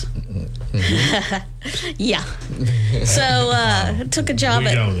hours. Mm-hmm. Yeah. So took a job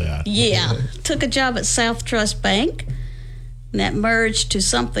took a job at South Trust Bank, and that merged to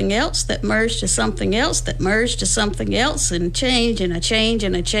something else, that merged to something else, that merged to something else, and a change and a change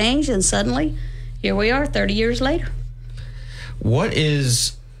and a change, and suddenly here we are 30 years later. What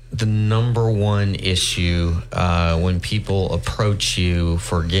is the number one issue when people approach you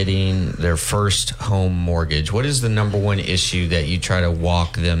for getting their first home mortgage? What is the number one issue that you try to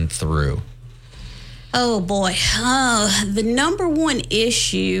walk them through? Oh, boy. The number one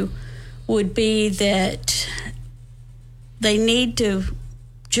issue would be that they need to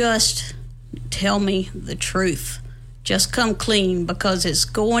just tell me the truth. Just come clean, because it's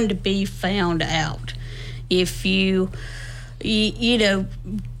going to be found out. If you know,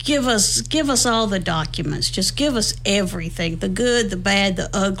 give us all the documents. Just give us everything, the good, the bad, the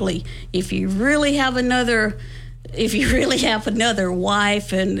ugly. If you really have another if you really have another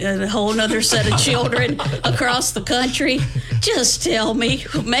wife and a whole other set of children across the country, just tell me.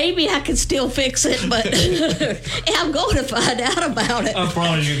 Maybe I can still fix it, but I'm going to find out about it. I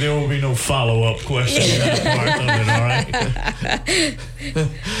promise you there will be no follow-up question in that part of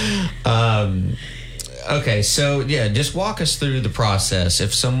it, all right? Okay, so just walk us through the process.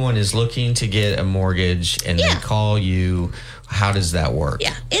 If someone is looking to get a mortgage and they call you, how does that work?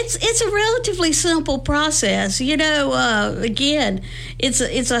 Yeah, it's a relatively simple process. Again, it's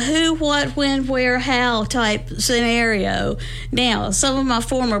a who, what, when, where, how type scenario. Now, some of my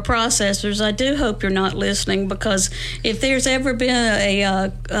former processors, I do hope you're not listening, because if there's ever been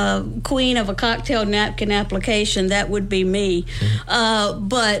a queen of a cocktail napkin application, that would be me.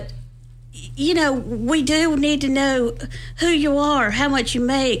 But we do need to know who you are, how much you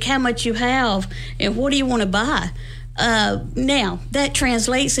make, how much you have, and what do you want to buy. Now, that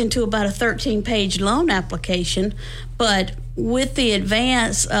translates into about a 13-page loan application, but with the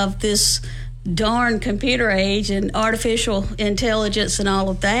advance of this darn computer age and artificial intelligence and all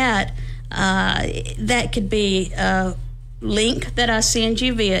of that, that could be a link that I send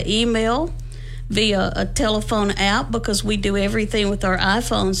you via email, via a telephone app, because we do everything with our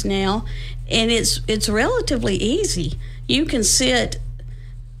iPhones now, and it's relatively easy. You can sit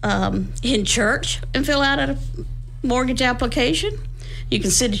in church and fill out a mortgage application. You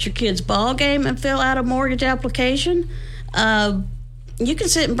can sit at your kid's ball game and fill out a mortgage application. You can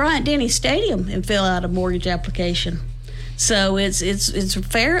sit in Bryant-Denny Stadium and fill out a mortgage application. So it's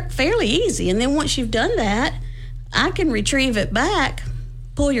fairly easy. And then once you've done that, I can retrieve it back,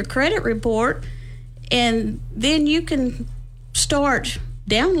 pull your credit report, and then you can start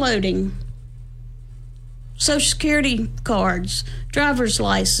downloading Social Security cards, driver's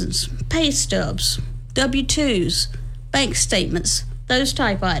license, pay stubs, W-2s, bank statements, those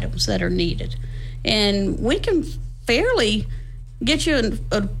type items that are needed. And we can fairly get you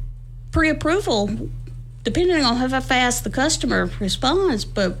a pre-approval, depending on how fast the customer responds,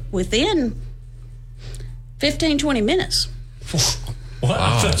 but within 15, 20 minutes. What? Wow.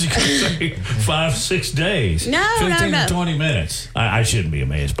 I thought you could say 5-6 days. No, 15 to 20 minutes. I shouldn't be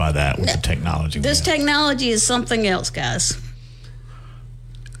amazed by that with the technology. This technology is something else, guys.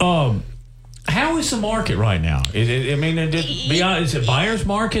 How is the market right now? Is it buyer's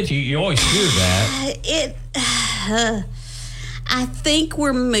market? You always hear that. I think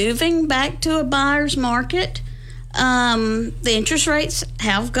we're moving back to a buyer's market. The interest rates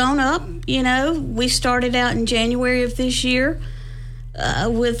have gone up. We started out in January of this year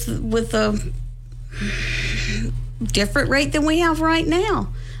with a different rate than we have right now.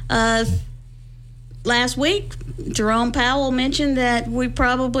 Last week, Jerome Powell mentioned that we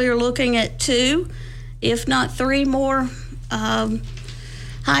probably are looking at 2, if not 3 more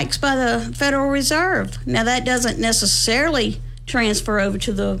hikes by the Federal Reserve. Now, that doesn't necessarily transfer over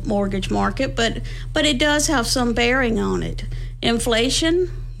to the mortgage market, but it does have some bearing on it. Inflation,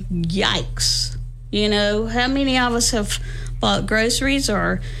 yikes. How many of us have bought groceries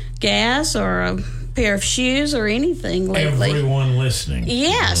or gas or a pair of shoes or anything lately? Everyone listening.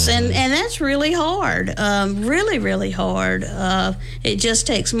 Yes, and that's really hard. Really, really hard. It just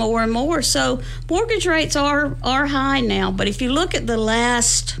takes more and more. So mortgage rates are high now, but if you look at the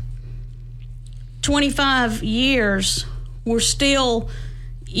last 25 years, we're still,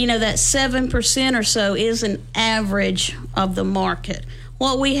 that 7% or so is an average of the market.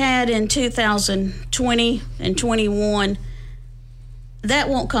 What we had in 2020 and 21, that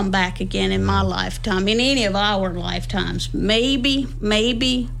won't come back again in my lifetime, in any of our lifetimes.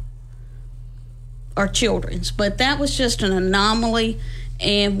 Maybe our children's, but that was just an anomaly,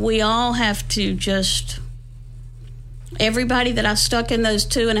 and we all have to just, everybody that I stuck in those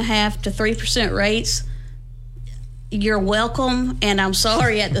 2.5% to 3% rates, you're welcome, and I'm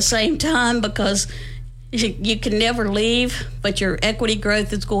sorry at the same time, because you can never leave, but your equity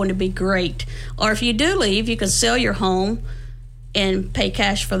growth is going to be great. Or if you do leave, you can sell your home and pay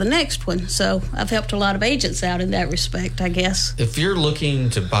cash for the next one. So I've helped a lot of agents out in that respect, I guess. If you're looking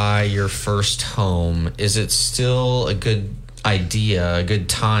to buy your first home, is it still a good idea, a good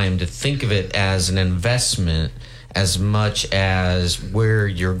time to think of it as an investment as much as where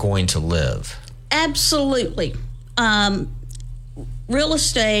you're going to live? Absolutely. Real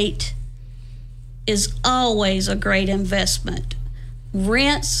estate is always a great investment.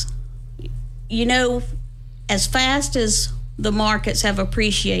 Rents, as fast as the markets have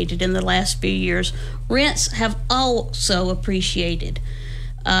appreciated in the last few years, rents have also appreciated.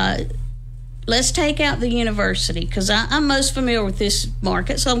 Let's take out the university, because I'm most familiar with this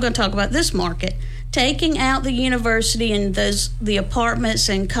market, so I'm going to talk about this market. taking out the university and the apartments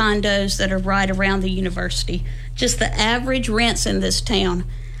and condos that are right around the university, just the average rents in this town,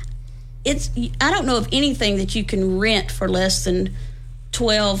 I don't know of anything that you can rent for less than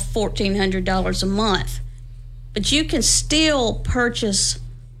 $1,400 a month. But you can still purchase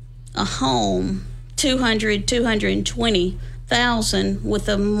a home, $220,000 with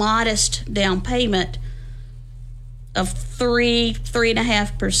a modest down payment of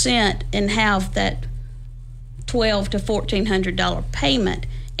 3.5%, and have that $1,200 to $1,400 payment,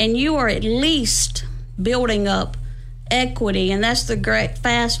 and you are at least building up equity, and that's the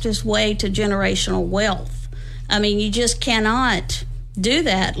fastest way to generational wealth. I mean, you just cannot do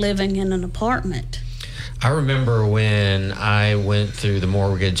that living in an apartment. I remember when I went through the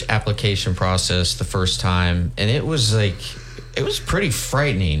mortgage application process the first time, and it was pretty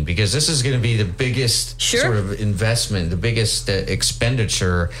frightening, because this is going to be the biggest sort of investment, the biggest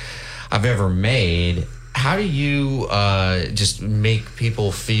expenditure I've ever made. How do you just make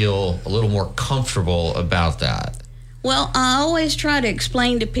people feel a little more comfortable about that? Well, I always try to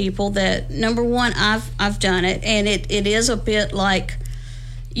explain to people that, number one, I've done it, and it is a bit like,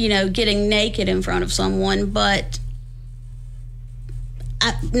 getting naked in front of someone, but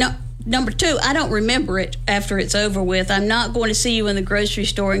number two, I don't remember it after it's over with. I'm not going to see you in the grocery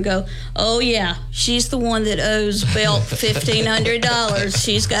store and go, oh yeah, she's the one that owes Belt $1,500.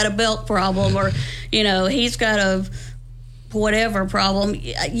 She's got a belt problem, or, he's got a whatever problem.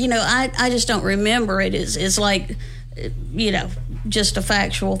 I just don't remember it. It's like, just a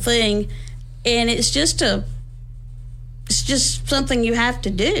factual thing. And it's just something you have to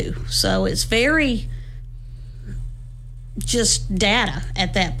do. So it's very just data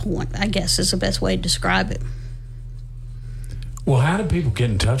at that point, I guess, is the best way to describe it. Well, how do people get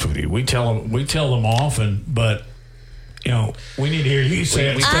in touch with you? We tell them often, but we need to hear you say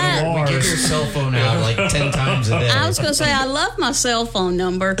it. We give your cell phone out like 10 times a day. I was going to say, I love my cell phone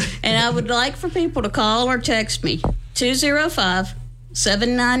number, and I would like for people to call or text me,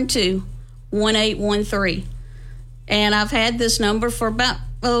 205-792-1813. And I've had this number for about,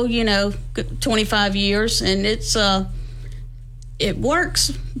 25 years, and it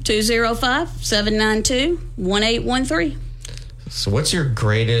works, 205-792-1813. So what's your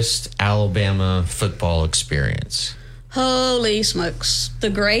greatest Alabama football experience? Holy smokes. The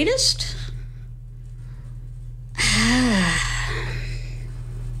greatest?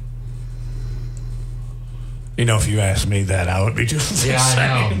 If you asked me that, I would be just the same.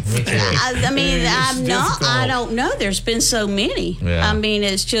 I know. Me too. I don't know. There's been so many. Yeah. I mean,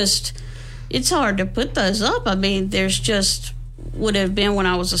 it's hard to put those up. I mean, would it have been when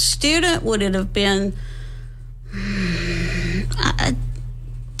I was a student? Would it have been...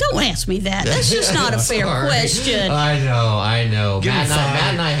 Don't ask me that. That's just not a fair question. I know.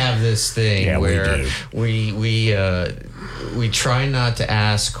 Matt and I have this thing where we try not to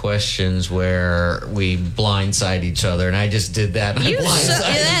ask questions where we blindside each other, and I just did that.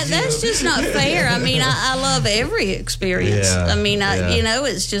 That's just not fair. I mean, I love every experience. Yeah, I mean,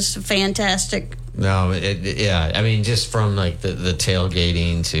 it's just fantastic. No, I mean, just from like the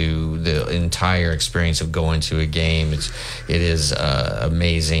tailgating to the entire experience of going to a game, it is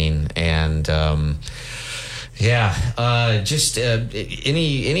amazing. And just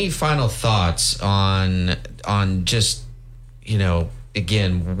any final thoughts on just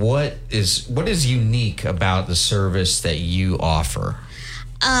again, what is unique about the service that you offer?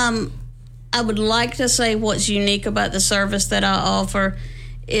 I would like to say what's unique about the service that I offer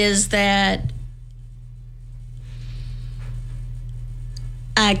is that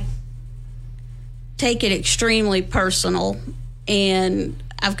I take it extremely personal, and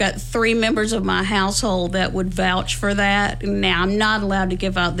I've got 3 members of my household that would vouch for that. Now, I'm not allowed to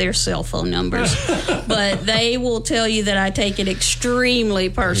give out their cell phone numbers, but they will tell you that I take it extremely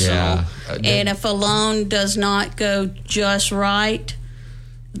personal. Yeah. And if a loan does not go just right,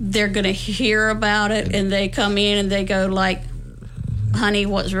 they're going to hear about it, and they come in and they go like, honey,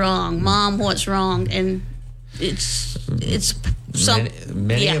 what's wrong? Mom, what's wrong? And it's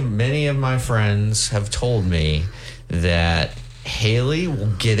many of my friends have told me that Haley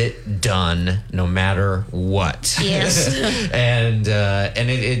will get it done no matter what. Yes. and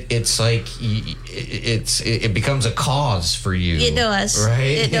it's like it becomes a cause for you. It does.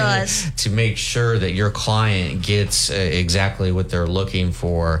 Right? It does. To make sure that your client gets exactly what they're looking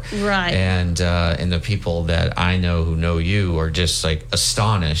for. Right. And the people that I know who know you are just like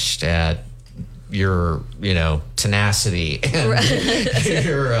astonished at your tenacity and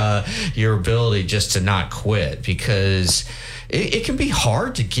your ability just to not quit, because it can be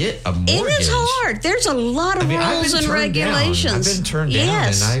hard to get a mortgage. It is hard. There's a lot of rules and regulations. I've been turned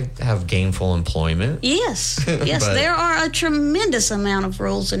down, and I have gainful employment. Yes, yes. There are a tremendous amount of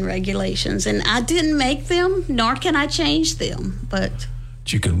rules and regulations, and I didn't make them, nor can I change them. But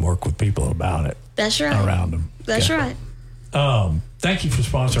you can work with people about it. That's right. Around them. That's right. Thank you for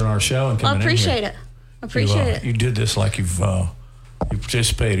sponsoring our show and coming in here. I appreciate it. You did this like you've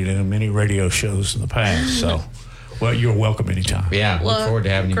participated in many radio shows in the past. So, well, you're welcome anytime. Yeah, look forward to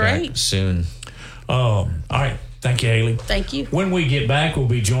having you back soon. All right. Thank you, Haley. Thank you. When we get back, we'll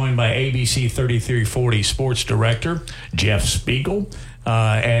be joined by ABC 3340 Sports Director Jeff Spiegel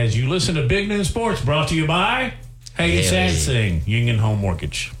as you listen to Big Noon Sports, brought to you by Haley Sansing, Union Home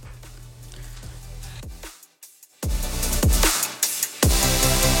Mortgage.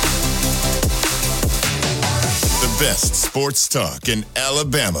 The best sports talk in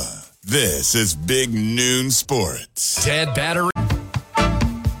Alabama. This is Big Noon Sports. Dead Battery.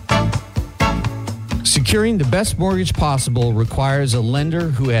 Securing the best mortgage possible requires a lender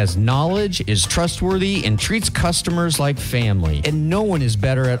who has knowledge, is trustworthy, and treats customers like family. And no one is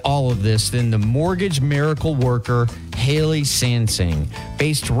better at all of this than the mortgage miracle worker, Haley Sansing.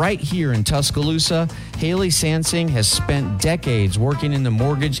 Based right here in Tuscaloosa, Haley Sansing has spent decades working in the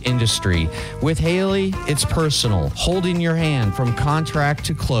mortgage industry. With Haley, it's personal, holding your hand from contract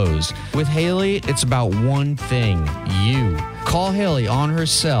to close. With Haley, it's about one thing, you. Call Haley on her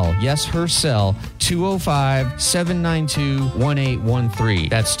cell, yes, her cell, 205-792-1813.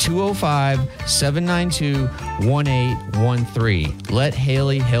 That's 205-792-1813. Let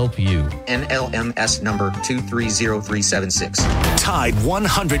Haley help you. NLMS number 230376. Tide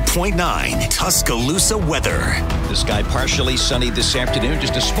 100.9 Tuscaloosa weather. The sky partially sunny this afternoon.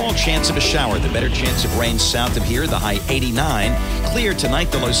 Just a small chance of a shower. The better chance of rain south of here. The high 89. Clear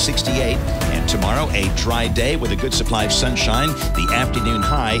tonight, the low 68. And tomorrow, a dry day with a good supply of sunshine. The afternoon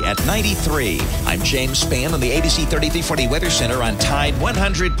high at 93. I'm James Spann on the ABC 3340 Weather Center on Tide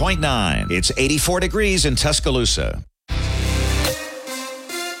 100.9. It's 84 degrees in Tuscaloosa.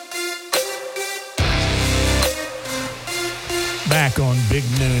 Back on Big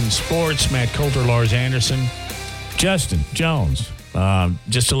Noon Sports, Matt Coulter, Lars Anderson, Justin Jones.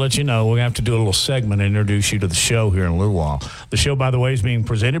 Just to let you know, we're going to have to do a little segment and introduce you to the show here in a little while. The show, by the way, is being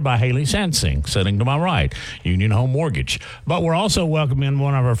presented by Haley Sansing, sitting to my right, Union Home Mortgage. But we're also welcoming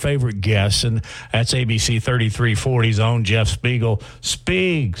one of our favorite guests, and that's ABC 3340's own Jeff Spiegel.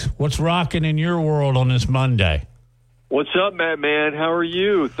 Spiegs, what's rocking in your world on this Monday? What's up, Matt, man? How are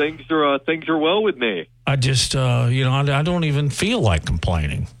you? Things are well with me. I just, I don't even feel like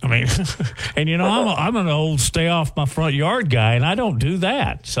complaining. I mean, and, I'm an old stay off my front yard guy, and I don't do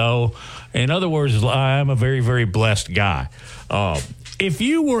that. So, in other words, I'm a very, very blessed guy. If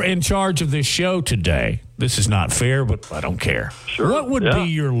you were in charge of this show today, this is not fair, but I don't care. Sure. What would be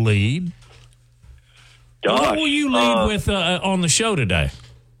your lead? Gosh, what will you lead with on the show today?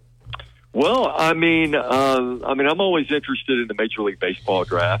 Well, I'm always interested in the Major League Baseball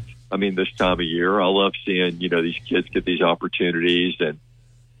draft. I mean, this time of year, I love seeing, these kids get these opportunities and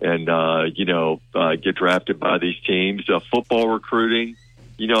get drafted by these teams. Football recruiting,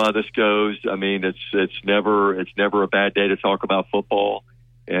 you know how this goes. I mean, it's never a bad day to talk about football.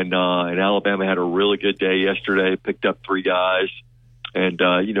 And Alabama had a really good day yesterday, picked up 3 guys. And,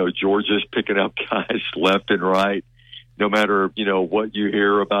 Georgia's picking up guys left and right. No matter, what you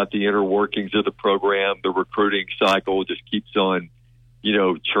hear about the inner workings of the program, the recruiting cycle just keeps on,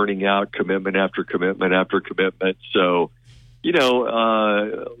 churning out commitment after commitment after commitment. So,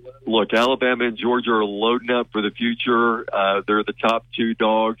 look, Alabama and Georgia are loading up for the future. They're the top 2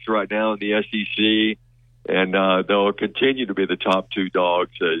 dogs right now in the SEC, and they'll continue to be the top 2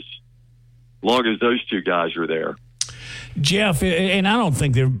 dogs as long as those 2 guys are there. Jeff, and I don't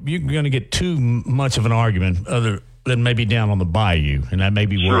think you're going to get too much of an argument other than maybe down on the bayou, and that may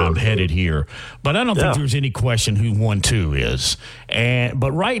be where I'm headed here. But I don't think there's any question who 1-2 is.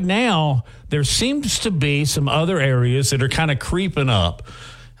 But right now, there seems to be some other areas that are kind of creeping up.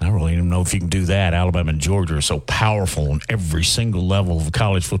 I don't really even know if you can do that. Alabama and Georgia are so powerful on every single level of the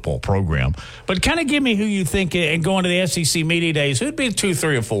college football program. But kind of give me who you think, and going to the SEC Media Days, who'd be 2,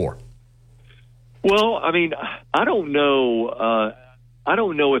 3, or 4? Well, I mean, I don't know. I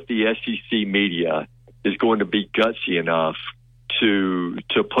don't know if the SEC media is going to be gutsy enough to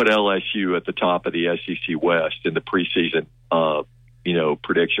put LSU at the top of the SEC West in the preseason,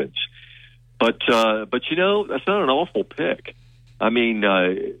 predictions. But that's not an awful pick. I mean,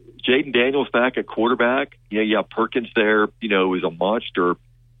 Jaden Daniels back at quarterback. Yeah, Perkins there, is a monster,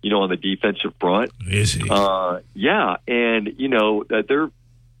 on the defensive front. Is he? Yeah, and, they're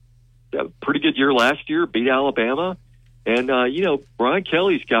a pretty good year last year, beat Alabama. And Brian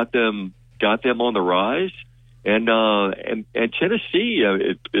Kelly's got them on the rise, and Tennessee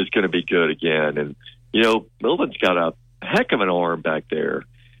is going to be good again. And Milton's got a heck of an arm back there.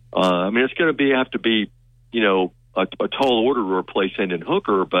 It's going to have to be a tall order to replace Hendon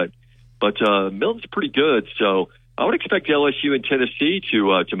Hooker, but Milton's pretty good. So I would expect LSU and Tennessee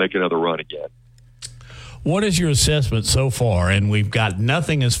to make another run again. What is your assessment so far? And we've got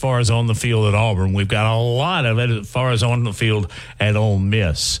nothing as far as on the field at Auburn. We've got a lot of it as far as on the field at Ole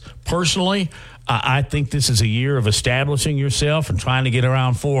Miss. Personally, I think this is a year of establishing yourself and trying to get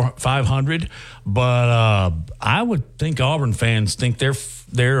around 500. But I would think Auburn fans think their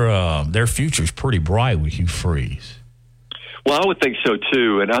future's pretty bright with Hugh Freeze. Well, I would think so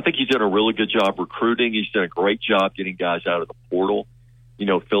too, and I think he's done a really good job recruiting. He's done a great job getting guys out of the portal,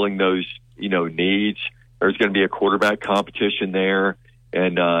 filling those needs. There's going to be a quarterback competition there,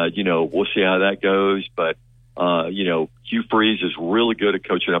 and we'll see how that goes. But Hugh Freeze is really good at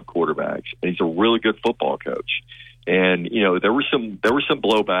coaching up quarterbacks, and he's a really good football coach. And there was some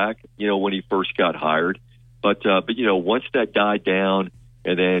blowback, when he first got hired, but once that died down,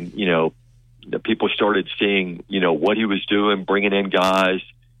 and then the people started seeing what he was doing, bringing in guys.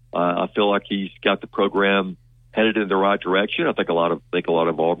 I feel like he's got the program headed in the right direction. I think a lot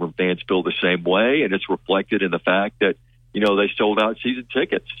of Auburn fans feel the same way, and it's reflected in the fact that they sold out season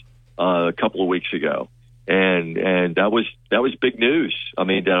tickets a couple of weeks ago, and that was big news.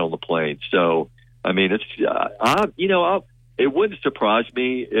 Down on the Plains. So it's it wouldn't surprise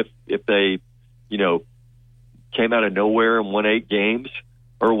me if they came out of nowhere and won 8 games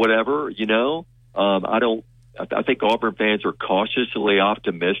or whatever. I think Auburn fans are cautiously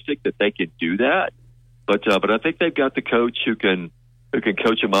optimistic that they can do that. But I think they've got the coach who can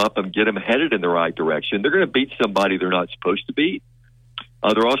coach them up and get them headed in the right direction. They're going to beat somebody they're not supposed to beat.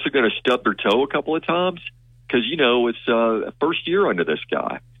 They're also going to stub their toe a couple of times because it's a first year under this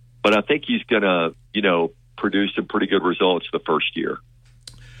guy. But I think he's going to produce some pretty good results the first year.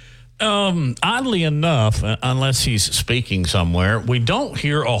 Oddly enough, unless he's speaking somewhere, we don't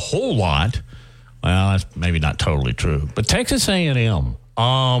hear a whole lot. Well, that's maybe not totally true, but Texas A&M.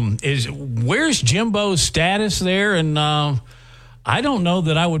 Where's Jimbo's status there? And I don't know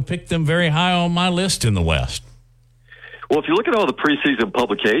that I would pick them very high on my list in the West. Well, if you look at all the preseason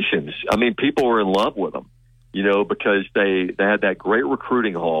publications, people are in love with them, because they had that great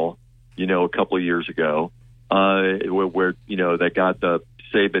recruiting haul, a couple of years ago, where they got the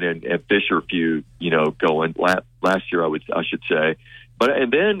Saban and Fisher feud, going last year, I should say.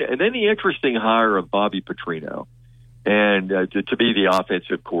 And then the interesting hire of Bobby Petrino. And to be the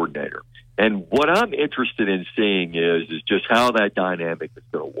offensive coordinator. And what I'm interested in seeing is just how that dynamic is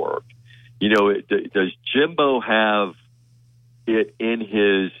going to work. Does Jimbo have it in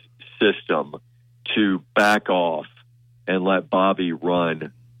his system to back off and let Bobby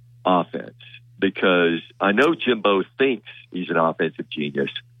run offense? Because I know Jimbo thinks he's an offensive genius.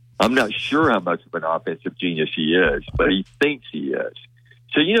 I'm not sure how much of an offensive genius he is, but he thinks he is.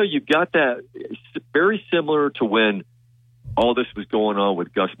 So, you've got that. It's very similar to when all this was going on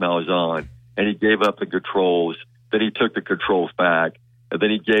with Gus Malzahn, and he gave up the controls, then he took the controls back, and then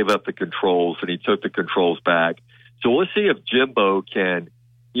he gave up the controls, and he took the controls back. So we'll see if Jimbo can,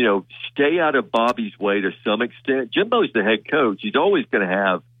 stay out of Bobby's way to some extent. Jimbo's the head coach. He's always going to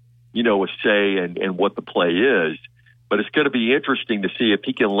have, a say in what the play is. But it's going to be interesting to see if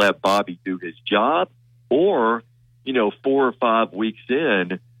he can let Bobby do his job, or, 4 or 5 weeks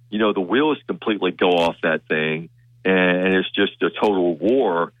in, the wheels completely go off that thing, and it's just a total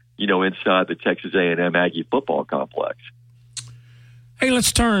war, inside the Texas A&M Aggie football complex. Hey,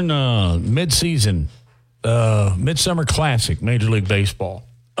 let's turn mid-season, Midsummer Classic, Major League Baseball.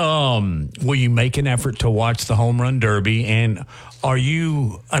 Will you make an effort to watch the Home Run Derby? And are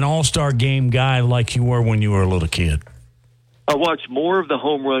you an all-star game guy like you were when you were a little kid? I watch more of the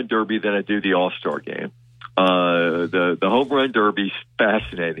Home Run Derby than I do the all-star game. The Home Run Derby's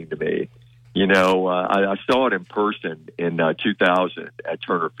fascinating to me. I saw it in person in 2000 at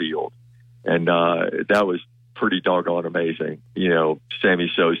Turner Field, and that was pretty doggone amazing.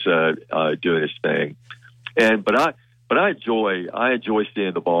 Sammy Sosa doing his thing, but I enjoy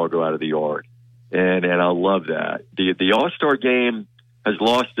seeing the ball go out of the yard, and I love that. The All-Star game has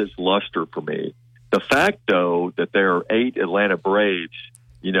lost its luster for me. The fact, though, that there are 8 Atlanta Braves,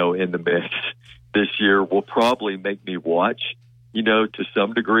 in the mix this year will probably make me watch, to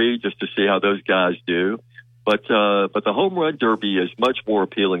some degree, just to see how those guys do. But the Home Run Derby is much more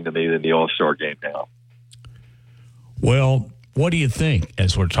appealing to me than the All-Star game now. Well, what do you think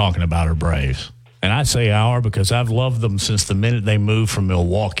as we're talking about our Braves? And I say our because I've loved them since the minute they moved from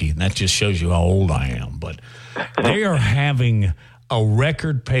Milwaukee, and that just shows you how old I am. But they are having a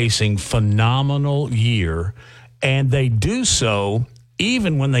record-pacing, phenomenal year, and they do so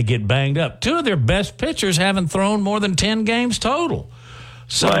even when they get banged up. Two of their best pitchers haven't thrown more than 10 games total.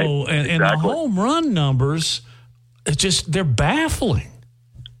 So, right. And the home run numbers, they're baffling.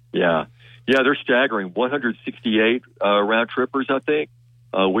 Yeah. Yeah, they're staggering. 168 round trippers, I think,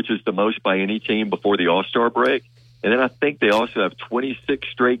 which is the most by any team before the All-Star break. And then I think they also have 26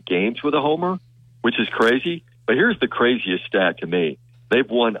 straight games with a homer, which is crazy. But here's the craziest stat to me. They've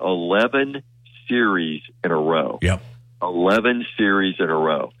won 11 series in a row. Yep. 11 series in a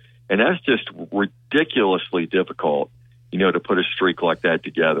row. And that's just ridiculously difficult, to put a streak like that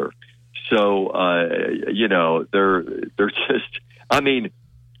together. So, they're just,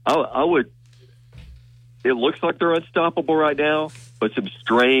 I would, it looks like they're unstoppable right now, but some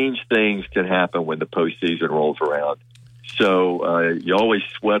strange things can happen when the postseason rolls around. So you always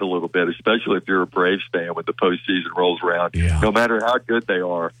sweat a little bit, especially if you're a Braves fan when the postseason rolls around. Yeah. No matter how good they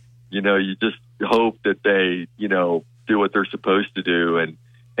are, you just hope that they, do what they're supposed to do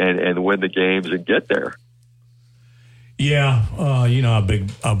and win the games and get there. Yeah, how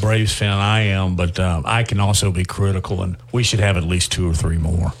big a Braves fan I am, but I can also be critical, and we should have at least 2 or 3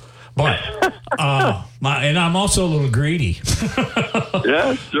 more. But and I'm also a little greedy.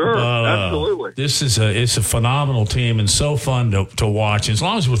 Yeah, sure, absolutely. It's a phenomenal team and so fun to watch. As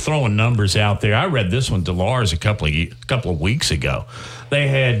long as we're throwing numbers out there, I read this one to Lars a couple of weeks ago. They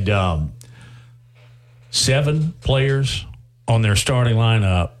had 7 players on their starting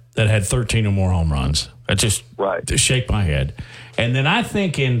lineup that had 13 or more home runs. I just shake my head. And then I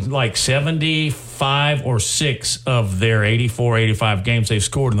think in like 75 or 6 of their 84, 85 games, they've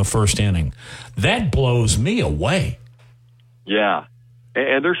scored in the first inning. That blows me away. Yeah.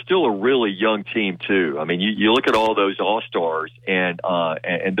 And they're still a really young team, too. I mean, you look at all those All-Stars, and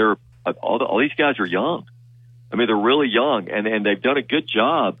they're all these guys are young. I mean, they're really young, and they've done a good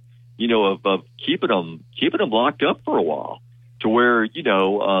job, of keeping them locked up for a while to where,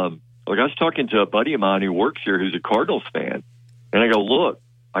 like I was talking to a buddy of mine who works here who's a Cardinals fan, and I go, look,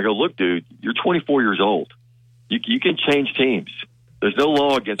 dude, you're 24 years old. You can change teams. There's no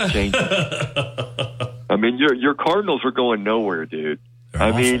law against changing. I mean, your Cardinals are going nowhere, dude.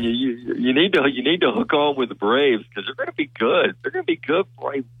 I mean, you need to hook on with the Braves because they're going to be good. They're going to be good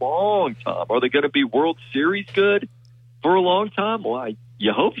for a long time. Are they going to be World Series good for a long time? Well,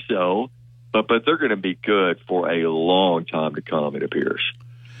 you hope so, but they're going to be good for a long time to come, it appears.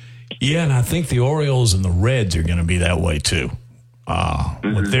 Yeah, and I think the Orioles and the Reds are going to be that way too,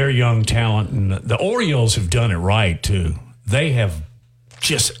 with their young talent. And the Orioles have done it right too. They have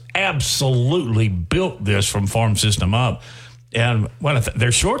just absolutely built this from farm system up. And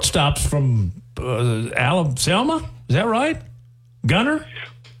their shortstops from Selma, is that right? Gunner?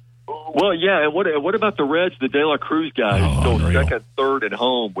 Well, yeah. And what about the Reds? The De La Cruz guy who stole second, third, and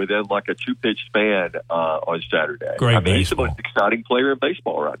home within like a 2-pitch span on Saturday. Great baseball. He's the most exciting player in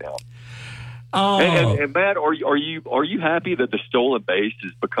baseball right now. And Matt, are you happy that the stolen base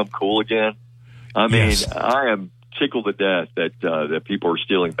has become cool again? I mean, yes. I am tickled to death that people are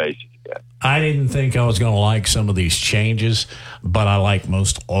stealing bases again. I didn't think I was going to like some of these changes, but I like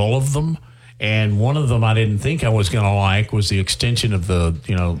most all of them. And one of them I didn't think I was going to like was the extension of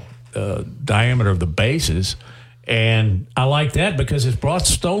the diameter of the bases. And I like that because it's brought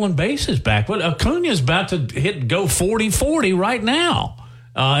stolen bases back. But Acuna's about to go 40-40 right now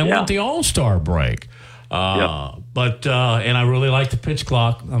and want the All-Star break. But and I really like the pitch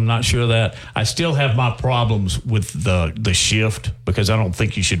clock. I'm not sure that I still have my problems with the shift because I don't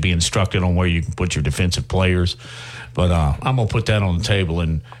think you should be instructed on where you can put your defensive players. But I'm going to put that on the table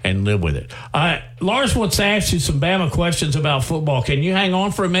and live with it. Lars wants to ask you some Bama questions about football. Can you hang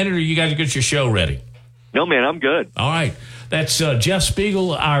on for a minute or you got to get your show ready? No, man, I'm good. All right. That's Jeff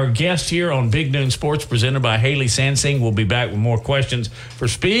Spiegel, our guest here on Big Noon Sports, presented by Haley Sansing. We'll be back with more questions for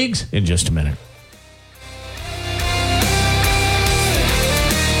Spiegs in just a minute.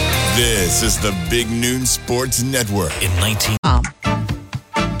 This is the Big Noon Sports Network. In 19...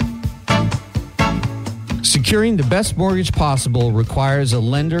 Securing the best mortgage possible requires a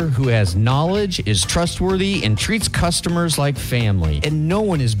lender who has knowledge, is trustworthy, and treats customers like family. And no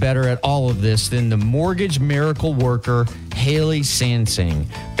one is better at all of this than the Mortgage Miracle Worker, Haley Sansing.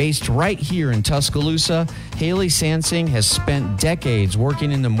 Based right here in Tuscaloosa, Haley Sansing has spent decades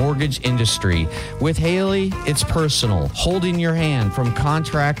working in the mortgage industry. With Haley, it's personal, holding your hand from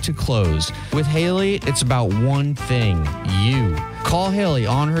contract to close. With Haley, it's about one thing, you. Call Haley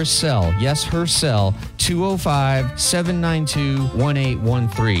on her cell, yes, her cell,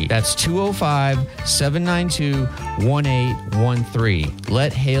 205-792-1813. That's 205-792-1813.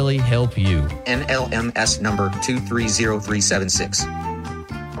 Let Haley help you. NLMS number 230376.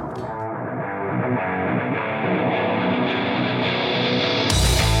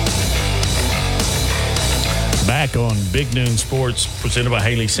 Back on Big Noon Sports, presented by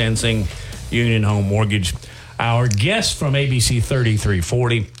Haley Sansing, Union Home Mortgage. Our guest from ABC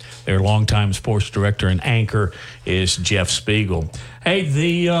 3340, their longtime sports director and anchor, is Jeff Spiegel.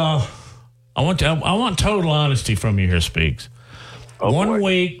 Hey, I want total honesty from you here, Spiegs. One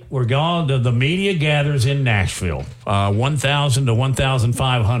week we're gone. The media gathers in Nashville, 1,000 to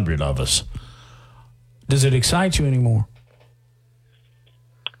 1,500 of us. Does it excite you anymore?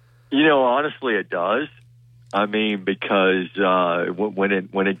 Honestly, it does. I mean, because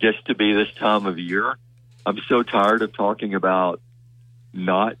when it gets to be this time of year, I'm so tired of talking about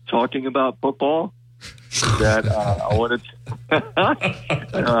not talking about football that I wanted to.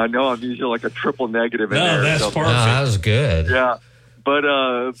 I know I'm usually like a triple negative in there. No, that's perfect. No, that was good. Yeah.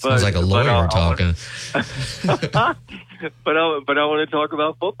 But sounds like a lawyer talking. But I want to talk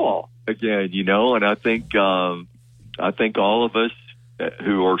about football again, and I think all of us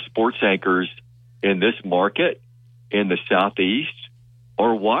who are sports anchors in this market in the Southeast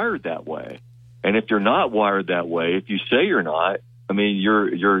are wired that way. And if you're not wired that way, if you say you're not, I mean,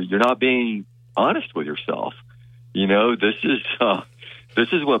 you're not being honest with yourself. This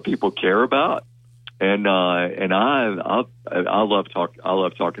is what people care about. And I love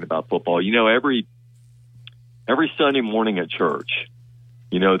talking about football. Every Sunday morning at church,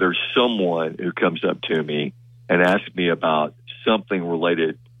 there's someone who comes up to me and asks me about something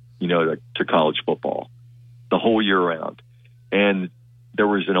related, to college football the whole year round. And there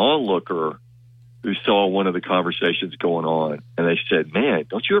was an onlooker who saw one of the conversations going on, and they said, "Man,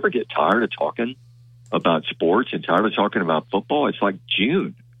 don't you ever get tired of talking about sports and tired of talking about football? It's like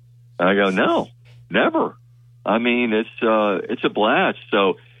June." And I go, "No, never. I mean, it's a blast."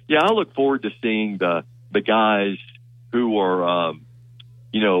 So yeah, I look forward to seeing the guys who are,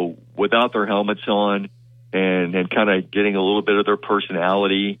 without their helmets on and kind of getting a little bit of their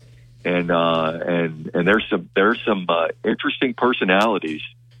personality. And there's some interesting personalities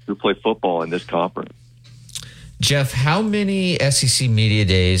who play football in this conference. Jeff, how many SEC Media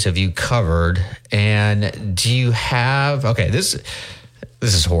Days have you covered? And do you have, this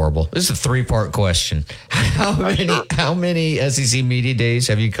is horrible. This is a 3-part question. How many SEC Media Days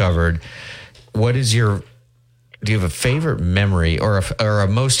have you covered? Do you have a favorite memory or a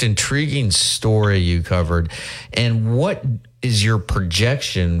most intriguing story you covered? And what is your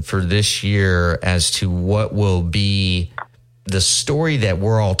projection for this year as to what will be the story that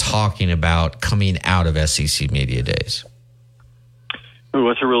we're all talking about coming out of SEC Media Days? Ooh,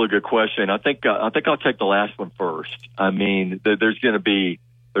 that's a really good question. I think I'll take the last one first. I mean, there's going to be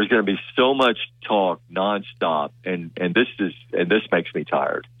so much talk nonstop, and this makes me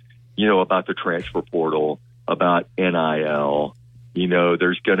tired. About the transfer portal, about NIL.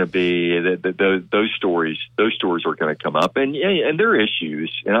 There's going to be those stories. Those stories are going to come up, and there are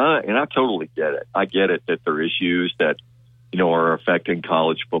issues, and I totally get it. I get it that there are issues that are affecting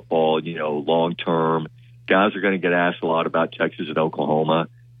college football. Long term, guys are going to get asked a lot about Texas and Oklahoma,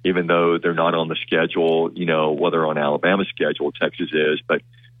 even though they're not on the schedule. Whether on Alabama's schedule, Texas is, but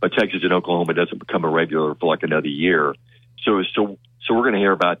Texas and Oklahoma doesn't become a regular for like another year. So we're going to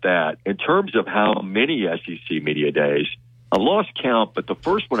hear about that. In terms of how many SEC Media Days, I lost count, but the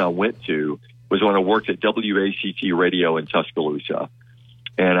first one I went to was when I worked at WACT Radio in Tuscaloosa,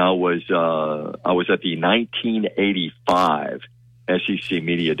 and I was at the 1985 SEC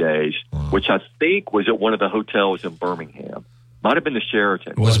Media Days, which I think was at one of the hotels in Birmingham. Might have been the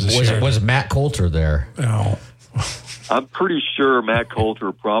Sheraton. Was Matt Coulter there? No. I'm pretty sure Matt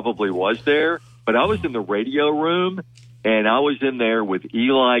Coulter probably was there, but I was in the radio room, and I was in there with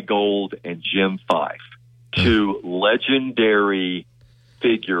Eli Gold and Jim Fife. 2 legendary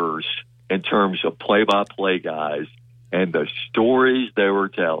figures in terms of play-by-play guys, and the stories they were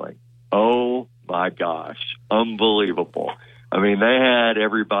telling. Oh, my gosh. Unbelievable. I mean, they had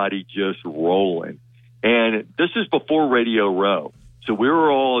everybody just rolling. And this is before Radio Row. So we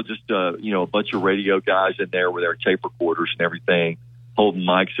were all just, a bunch of radio guys in there with our tape recorders and everything, holding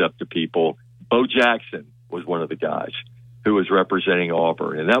mics up to people. Bo Jackson was one of the guys. who was representing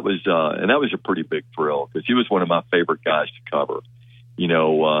Auburn, and that was a pretty big thrill because he was one of my favorite guys to cover,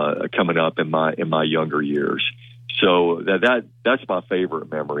 coming up in my younger years. So that's my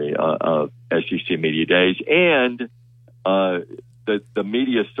favorite memory of SEC Media Days, and the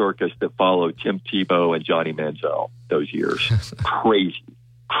media circus that followed Tim Tebow and Johnny Manziel those years.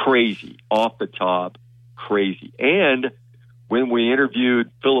 Crazy, off the top, crazy. And when we interviewed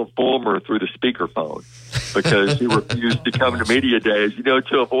Philip Fulmer through the speakerphone because he refused to come to Media Days,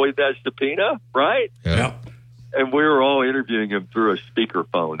 to avoid that subpoena, right? Yeah. And we were all interviewing him through a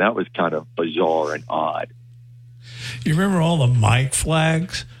speakerphone. That was kind of bizarre and odd. You remember all the mic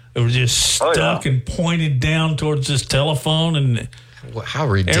flags that were just stuck and pointed down towards this telephone? And how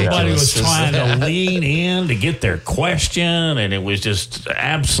ridiculous. Everybody was trying to lean in to get their question, and it was just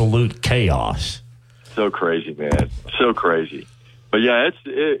absolute chaos. So crazy, man. So crazy. But yeah,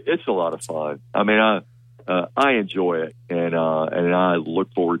 it's a lot of fun. I mean, I enjoy it, and I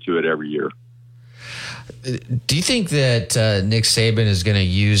look forward to it every year. Do you think that Nick Saban is going to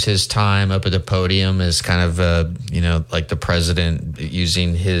use his time up at the podium as kind of, like the president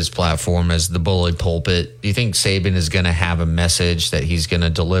using his platform as the bully pulpit? Do you think Saban is going to have a message that he's going to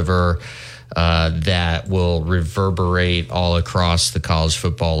deliver that will reverberate all across the college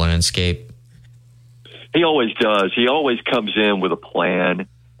football landscape? He always does. He always comes in with a plan.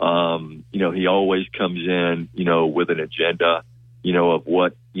 He always comes in, with an agenda, of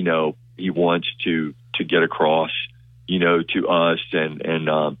what, he wants to get across, to us. And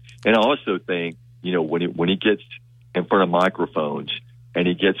I also think, when he gets in front of microphones and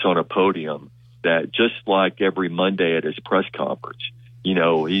he gets on a podium, that just like every Monday at his press conference,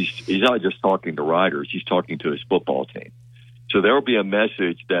 he's not just talking to writers, he's talking to his football team. So there will be a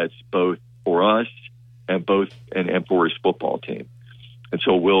message that's both for us and for his football team. And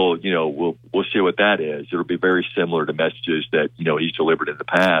so we'll see what that is. It'll be very similar to messages that, he's delivered in the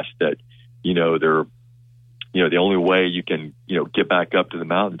past that, they're, the only way you can, get back up to the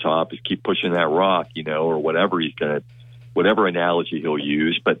mountaintop is keep pushing that rock, or whatever analogy he'll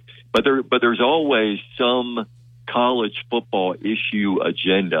use. But there's always some college football issue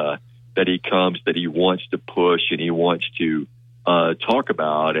agenda that he wants to push and he wants to talk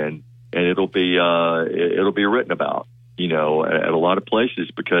about, and it'll be written about, at a lot of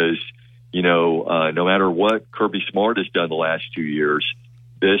places because, no matter what Kirby Smart has done the last 2 years,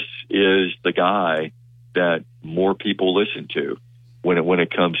 this is the guy that more people listen to when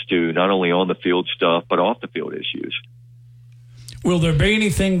it comes to not only on the field stuff, but off the field issues. Will there be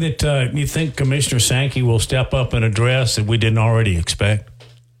anything that you think Commissioner Sankey will step up and address that we didn't already expect?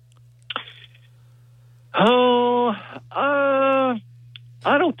 Oh, I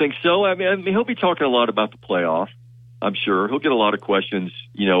don't think so. I mean, he'll be talking a lot about the playoff. I'm sure he'll get a lot of questions,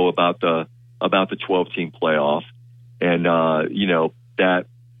 about the 12-team playoff, and that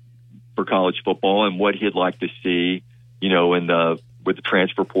for college football and what he'd like to see, with the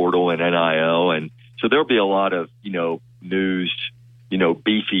transfer portal and NIL, and so there'll be a lot of news,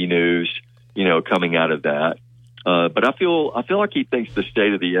 beefy news, coming out of that. But I feel like he thinks the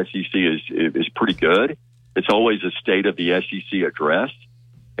state of the SEC is pretty good. It's always a state of the SEC address.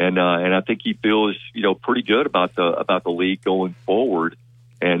 And I think he feels, pretty good about the league going forward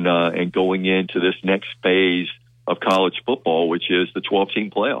and going into this next phase of college football, which is the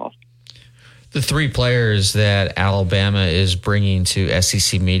 12-team playoff. The three players that Alabama is bringing to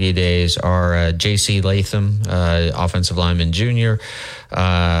SEC Media Days are J.C. Latham, offensive lineman junior,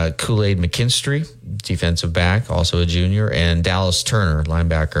 Kool-Aid McKinstry, defensive back, also a junior, and Dallas Turner,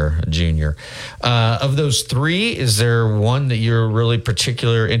 linebacker, junior. Of those three, is there one that you're really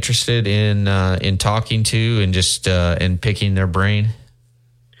particularly interested in talking to and just in picking their brain?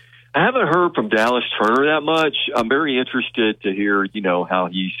 I haven't heard from Dallas Turner that much. I'm very interested to hear, how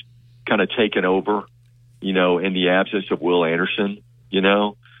he's kind of taken over, in the absence of Will Anderson,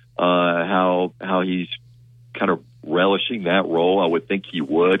 how he's kind of relishing that role. I would think he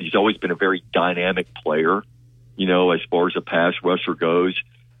would. He's always been a very dynamic player, as far as a pass rusher goes.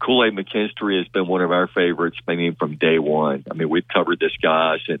 Kool-Aid McKinstry has been one of our favorites, from day one. I mean, we've covered this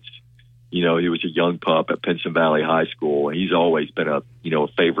guy since, he was a young pup at Pinson Valley High School, and he's always been a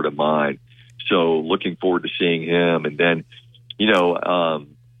favorite of mine. So looking forward to seeing him. And then,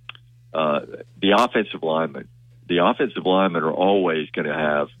 the offensive linemen are always going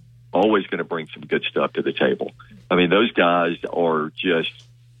to bring some good stuff to the table. I mean, those guys are just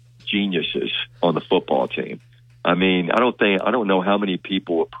geniuses on the football team. I mean, I don't know how many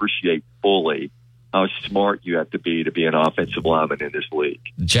people appreciate fully how smart you have to be an offensive lineman in this league.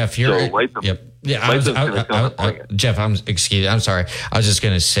 Jeff, Jeff, I'm sorry. I was just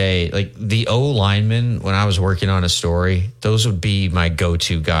going to say, like, the O linemen, when I was working on a story, those would be my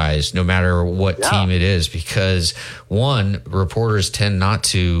go-to guys, no matter what team it is, because one, reporters tend not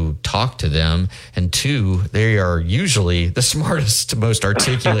to talk to them, and two, they are usually the smartest, most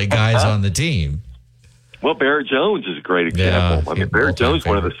articulate guys on the team. Well, Barrett Jones is a great example. Barrett Jones is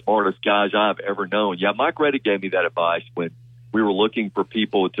one of the smartest guys I've ever known. Yeah, Mike Reddick gave me that advice when we were looking for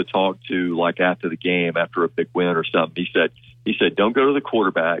people to talk to, like after the game, after a big win or something. He said, don't go to the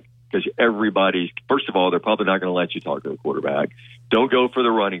quarterback because first of all, they're probably not going to let you talk to the quarterback. Don't go for the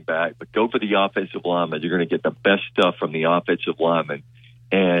running back, but go for the offensive lineman. You're going to get the best stuff from the offensive lineman.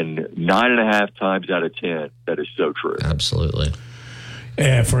 And 9.5 times out of 10, that is so true. Absolutely.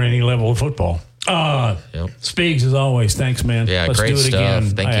 Yeah, for any level of football. Speaks, as always. Thanks, man. Yeah, Let's great do it stuff. again.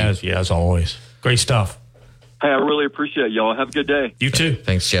 Thank you. Yeah, as always. Great stuff. Hey, I really appreciate it, y'all. Have a good day. You too.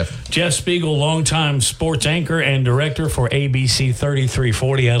 Thanks, Jeff. Jeff Spiegel, longtime sports anchor and director for ABC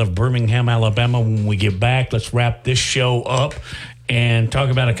 3340 out of Birmingham, Alabama. When we get back, let's wrap this show up and talk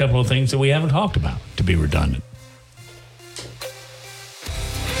about a couple of things that we haven't talked about, to be redundant.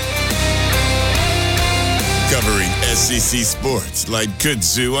 Covering SEC sports like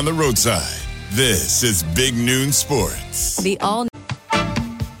kudzu on the roadside. This is Big Noon Sports.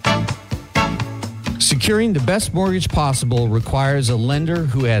 Securing the best mortgage possible requires a lender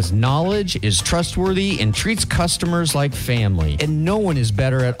who has knowledge, is trustworthy, and treats customers like family. And no one is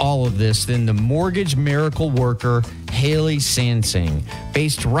better at all of this than the mortgage miracle worker, Haley Sansing.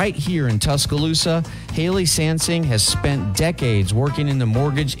 Based right here in Tuscaloosa, Haley Sansing has spent decades working in the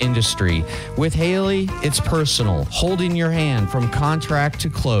mortgage industry. With Haley, it's personal, holding your hand from contract to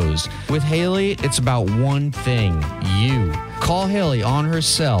close. With Haley, it's about one thing, you. Call Haley on her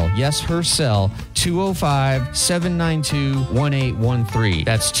cell, yes, her cell, 205-792-1813.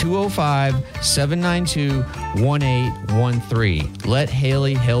 That's 205-792-1813. Let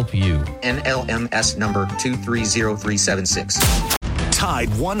Haley help you. NLMS number 230376. Tide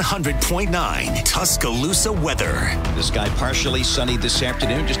 100.9 Tuscaloosa weather. The sky partially sunny this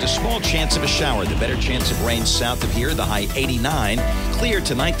afternoon. Just a small chance of a shower. The better chance of rain south of here. The high 89. Clear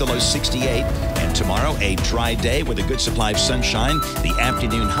tonight, the low 68. And tomorrow, a dry day with a good supply of sunshine. The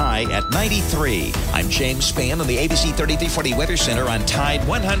afternoon high at 93. I'm James Spann on the ABC 3340 Weather Center on Tide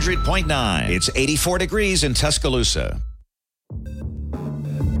 100.9. It's 84 degrees in Tuscaloosa.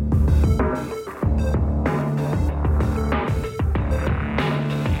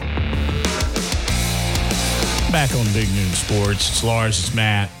 Back on Big Noon Sports. It's Lars, it's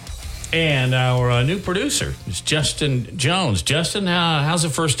Matt, and our new producer is Justin Jones. Justin, how's the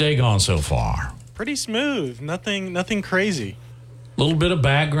first day gone so far? Pretty smooth. Nothing crazy. A little bit of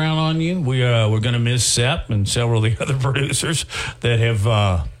background on you. We're going to miss Sepp and several of the other producers that have,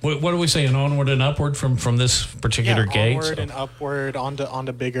 what are we saying, onward and upward from this particular gate? Onward and upward,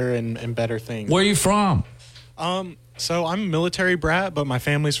 onto bigger and better things. Where are you from? So I'm a military brat, but my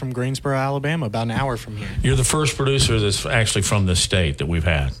family's from Greensboro, Alabama, about an hour from here. You're the first producer that's actually from this state that we've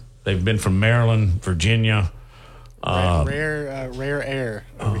had. They've been from Maryland, Virginia. Rare air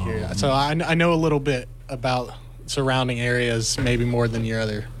over here. So I know a little bit about surrounding areas, maybe more than your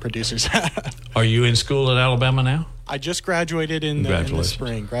other producers have. Are you in school at Alabama now? I just graduated in the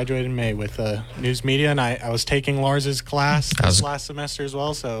spring. Graduated in May with news media, and I was taking Lars's class this last semester as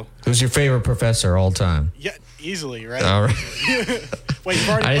well. So, who's your favorite professor all time? Yeah, easily, right? All right. Wait, you've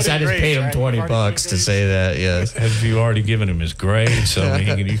already I just paid him $20 to say that. Yes. Have you already given him his grade? So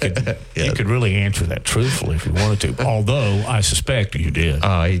you could really answer that truthfully if you wanted to. Although I suspect you did.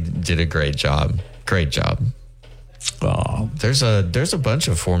 Oh, he did a great job. Great job. There's a bunch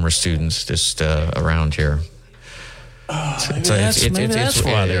of former students just around here. That's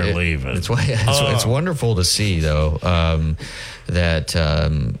why they're leaving. It's wonderful to see, though, that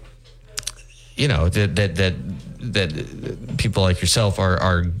that people like yourself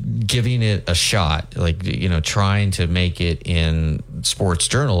are giving it a shot, like, trying to make it in sports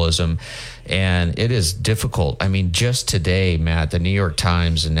journalism. And it is difficult. I mean, just today, Matt, the New York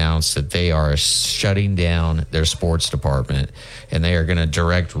Times announced that they are shutting down their sports department, and they are going to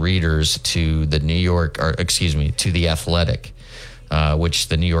direct readers to the to The Athletic, which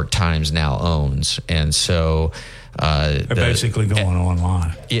the New York Times now owns. And so they're basically going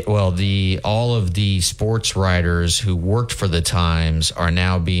online. All of the sports writers who worked for the Times are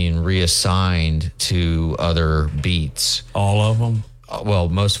now being reassigned to other beats. All of them? Well,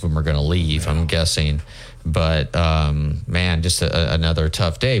 most of them are going to leave, I'm guessing. But, man, just another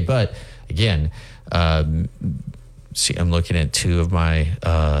tough day. But, again, I'm looking at two of my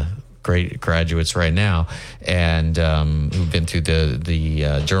great graduates right now, and who've been through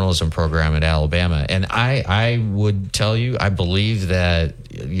the journalism program at Alabama. And I would tell you, I believe that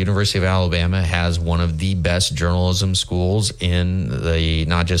University of Alabama has one of the best journalism schools in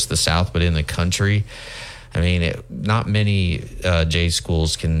not just the South, but in the country. I mean, not many J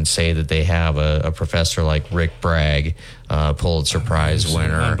schools can say that they have a professor like Rick Bragg, Pulitzer Prize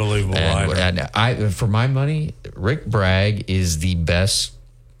winner. Unbelievable writer. And for my money, Rick Bragg is the best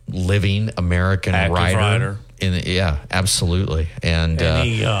living American writer. Yeah, absolutely. And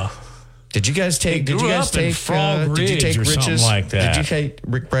he, did you guys take? Did you guys take Frog Ridge? Did you take Rich's? Something like that? Did you take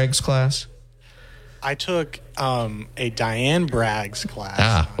Rick Bragg's class? I took a Diane Bragg's class.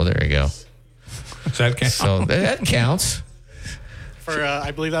 Ah, well, there you go. Does that count? So that counts. For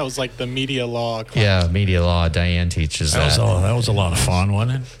I believe that was like the media law class. Yeah, media law. Diane teaches that. That was a lot of fun,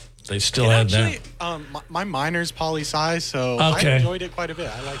 wasn't it? They still had that. My minor's poli-sci, so Okay. I enjoyed it quite a bit.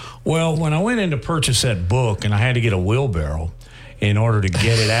 I liked it. Well, when I went in to purchase that book and I had to get a wheelbarrow in order to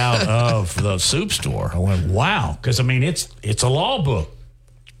get it out of the soup store, I went, wow. Because, I mean, it's a law book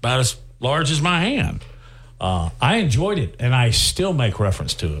about as large as my hand. I enjoyed it, and I still make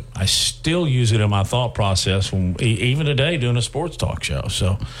reference to it. I still use it in my thought process, even today doing a sports talk show.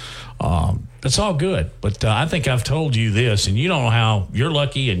 So it's all good. But I think I've told you this, and you don't know how you're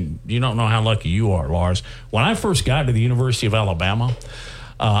lucky, and you don't know how lucky you are, Lars. When I first got to the University of Alabama,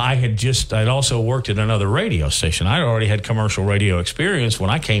 I'd also worked at another radio station. I already had commercial radio experience when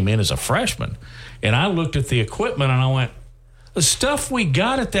I came in as a freshman. And I looked at the equipment, and I went, the stuff we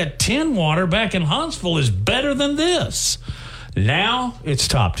got at that tin water back in Huntsville is better than this. Now it's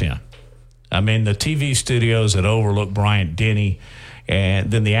top 10. I mean, the TV studios that overlook Bryant-Denny, and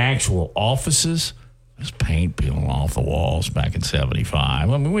then the actual offices, there's paint peeling off the walls back in 75.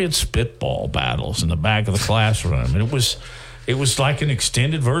 I mean, we had spitball battles in the back of the classroom. And it was like an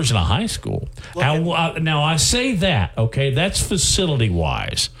extended version of high school. Now, I say that, okay, that's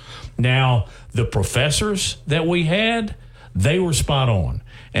facility-wise. Now, the professors that we had, they were spot on.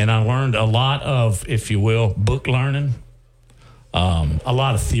 And I learned a lot of, if you will, book learning, a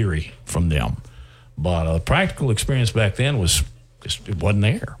lot of theory from them. But practical experience back then it wasn't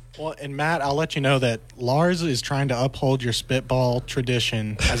there. Well, and Matt, I'll let you know that Lars is trying to uphold your spitball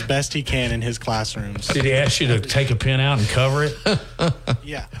tradition as best he can in his classrooms. Did he ask you to take a pen out and cover it?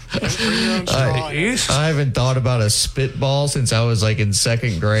 Yeah. Bring your own straw. I haven't thought about a spitball since I was like in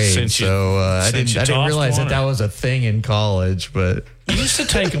second grade. I didn't realize that was a thing in college. But you used to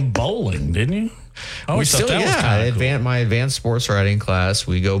take them bowling, didn't you? We still, cool. My advanced sports writing class,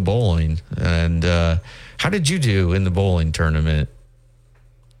 we go bowling. And how did you do in the bowling tournament?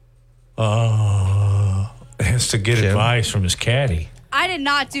 Has to get advice from his caddy. I did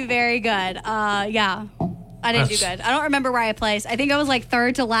not do very good. I didn't do good. I don't remember where I placed. I think I was like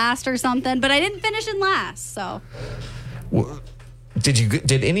third to last or something, but I didn't finish in last. So,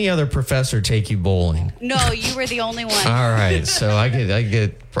 did any other professor take you bowling? No, you were the only one. All right, so I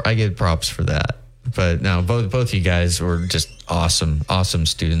get props for that. But no, both you guys were just awesome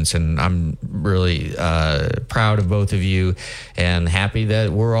students, and I'm really proud of both of you and happy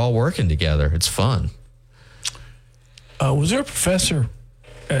that we're all working together. It's fun. Was there a professor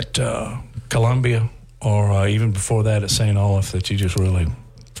at Columbia or even before that at St. Olaf that you just really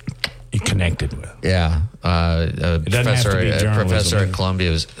connected with? Yeah. A professor at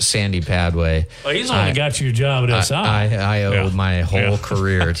Columbia was Sandy Padway. Well, he's only got you a job at SI. I owe my whole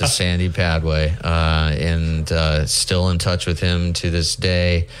career to Sandy Padway, and still in touch with him to this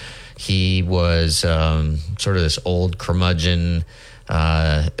day. He was sort of this old curmudgeon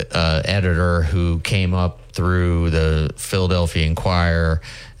editor who came up through the Philadelphia Inquirer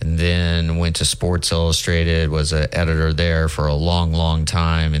and then went to Sports Illustrated, was an editor there for a long, long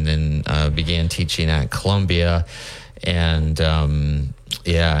time, and then began teaching at Columbia. And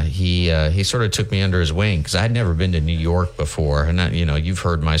he sort of took me under his wing because I'd never been to New York before. And you've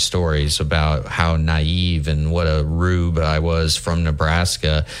heard my stories about how naive and what a rube I was from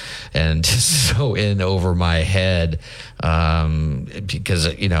Nebraska, and just so in over my head. Because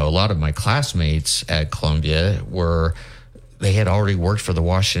a lot of my classmates at Columbia they had already worked for the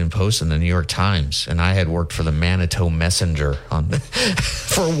Washington Post and the New York Times, and I had worked for the Manitou Messenger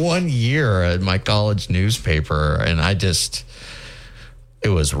for 1 year at my college newspaper, and it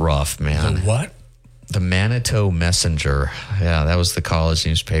was rough, man. The what? The Manitou Messenger. Yeah, that was the college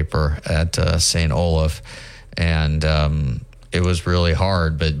newspaper at St. Olaf, and it was really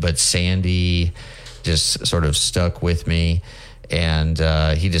hard, but Sandy just sort of stuck with me. And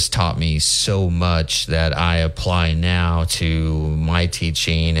he just taught me so much that I apply now to my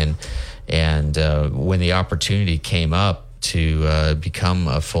teaching. And when the opportunity came up to become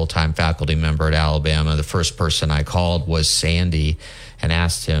a full-time faculty member at Alabama, the first person I called was Sandy and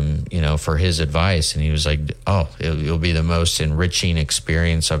asked him, for his advice. And he was like, it'll be the most enriching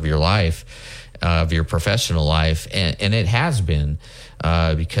experience of your life, of your professional life. And it has been,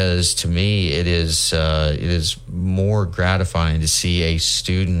 because to me, it is more gratifying to see a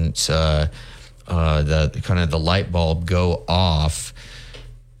student, the light bulb go off.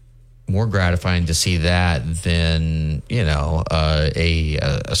 More gratifying to see that than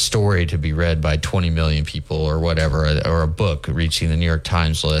a story to be read by 20 million people or whatever, or a book reaching the New York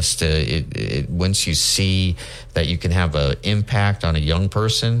Times list. Once you see that you can have an impact on a young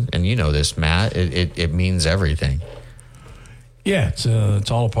person, and you know this, Matt, it means everything. Yeah, it's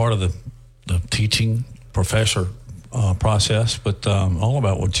all a part of the teaching professor process, but all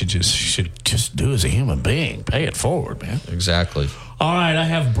about what you should just do as a human being. Pay it forward, man. Exactly. All right, I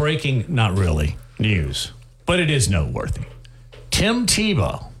have breaking, not really, news, but it is noteworthy. Tim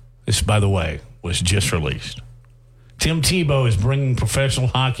Tebow, this, by the way, was just released. Tim Tebow is bringing professional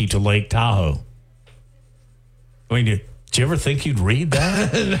hockey to Lake Tahoe. I mean, did you ever think you'd read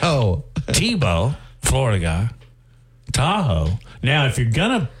that? No. Tebow, Florida guy, Tahoe. Now, if you're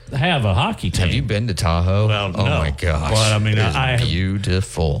going to have a hockey team. Have you been to Tahoe? Well, oh, no. My gosh. But, I mean, I have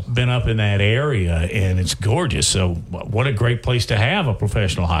beautiful. Been up in that area, and it's gorgeous. So what a great place to have a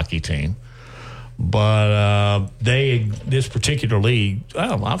professional hockey team. But this particular league,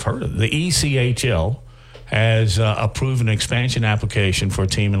 I've heard of it. The ECHL has approved an expansion application for a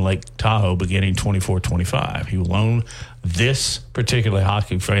team in Lake Tahoe beginning 24-25. He will own this particular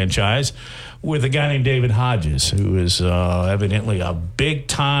hockey franchise with a guy named David Hodges, who is evidently a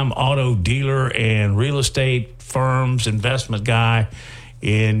big-time auto dealer and real estate firms investment guy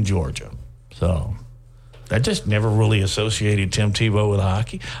in Georgia. So that just never really associated Tim Tebow with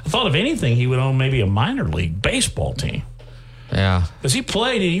hockey. I thought, if anything, he would own maybe a minor league baseball team. Yeah. Because he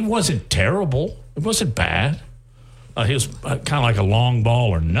played, and he wasn't terrible. It wasn't bad. He was kind of like a long ball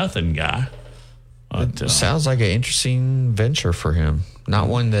or nothing guy. It sounds like an interesting venture for him. Not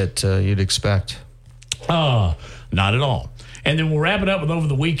one that you'd expect. Not at all. And then we'll wrap it up with, over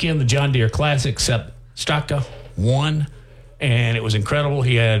the weekend, the John Deere Classic. Sepp Straka won, and it was incredible.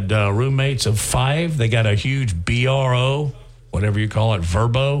 He had roommates of 5. They got a huge BRO, whatever you call it,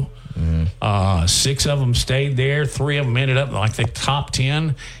 Verbo. 6 of them stayed there. 3 of them ended up in like the top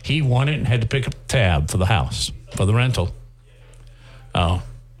 10. He won it and had to pick up the tab for the house, for the rental.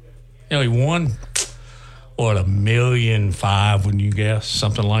 He won, what, $1.5 million, wouldn't you guess?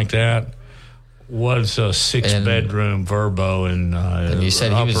 Something like that. What's a 6-bedroom Verbo in and you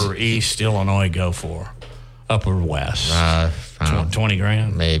said Upper East Illinois go for? Upper West?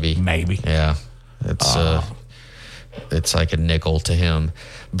 $20,000? Maybe. Yeah. It's like a nickel to him.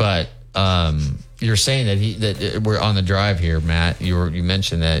 But you're saying that we're on the drive here, Matt. You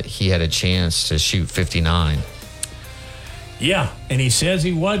mentioned that he had a chance to shoot 59. Yeah, and he says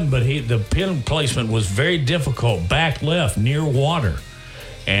he wasn't, but the pin placement was very difficult, back left, near water.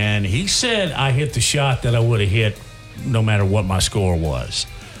 And he said, I hit the shot that I would have hit no matter what my score was.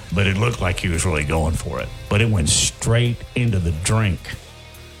 But it looked like he was really going for it. But it went straight into the drink.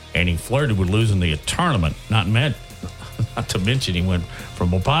 And he flirted with losing the tournament, not to mention he went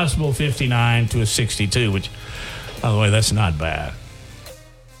from a possible 59 to a 62, which, by the way, that's not bad.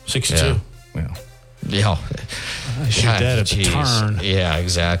 62? Yeah. Shoot that at the turn. Yeah,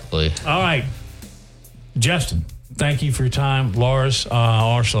 exactly. All right. Justin, thank you for your time. Lars,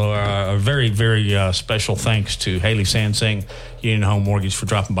 also a very, very special thanks to Haley Sansing, Union Home Mortgage, for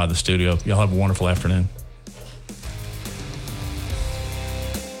dropping by the studio. Y'all have a wonderful afternoon.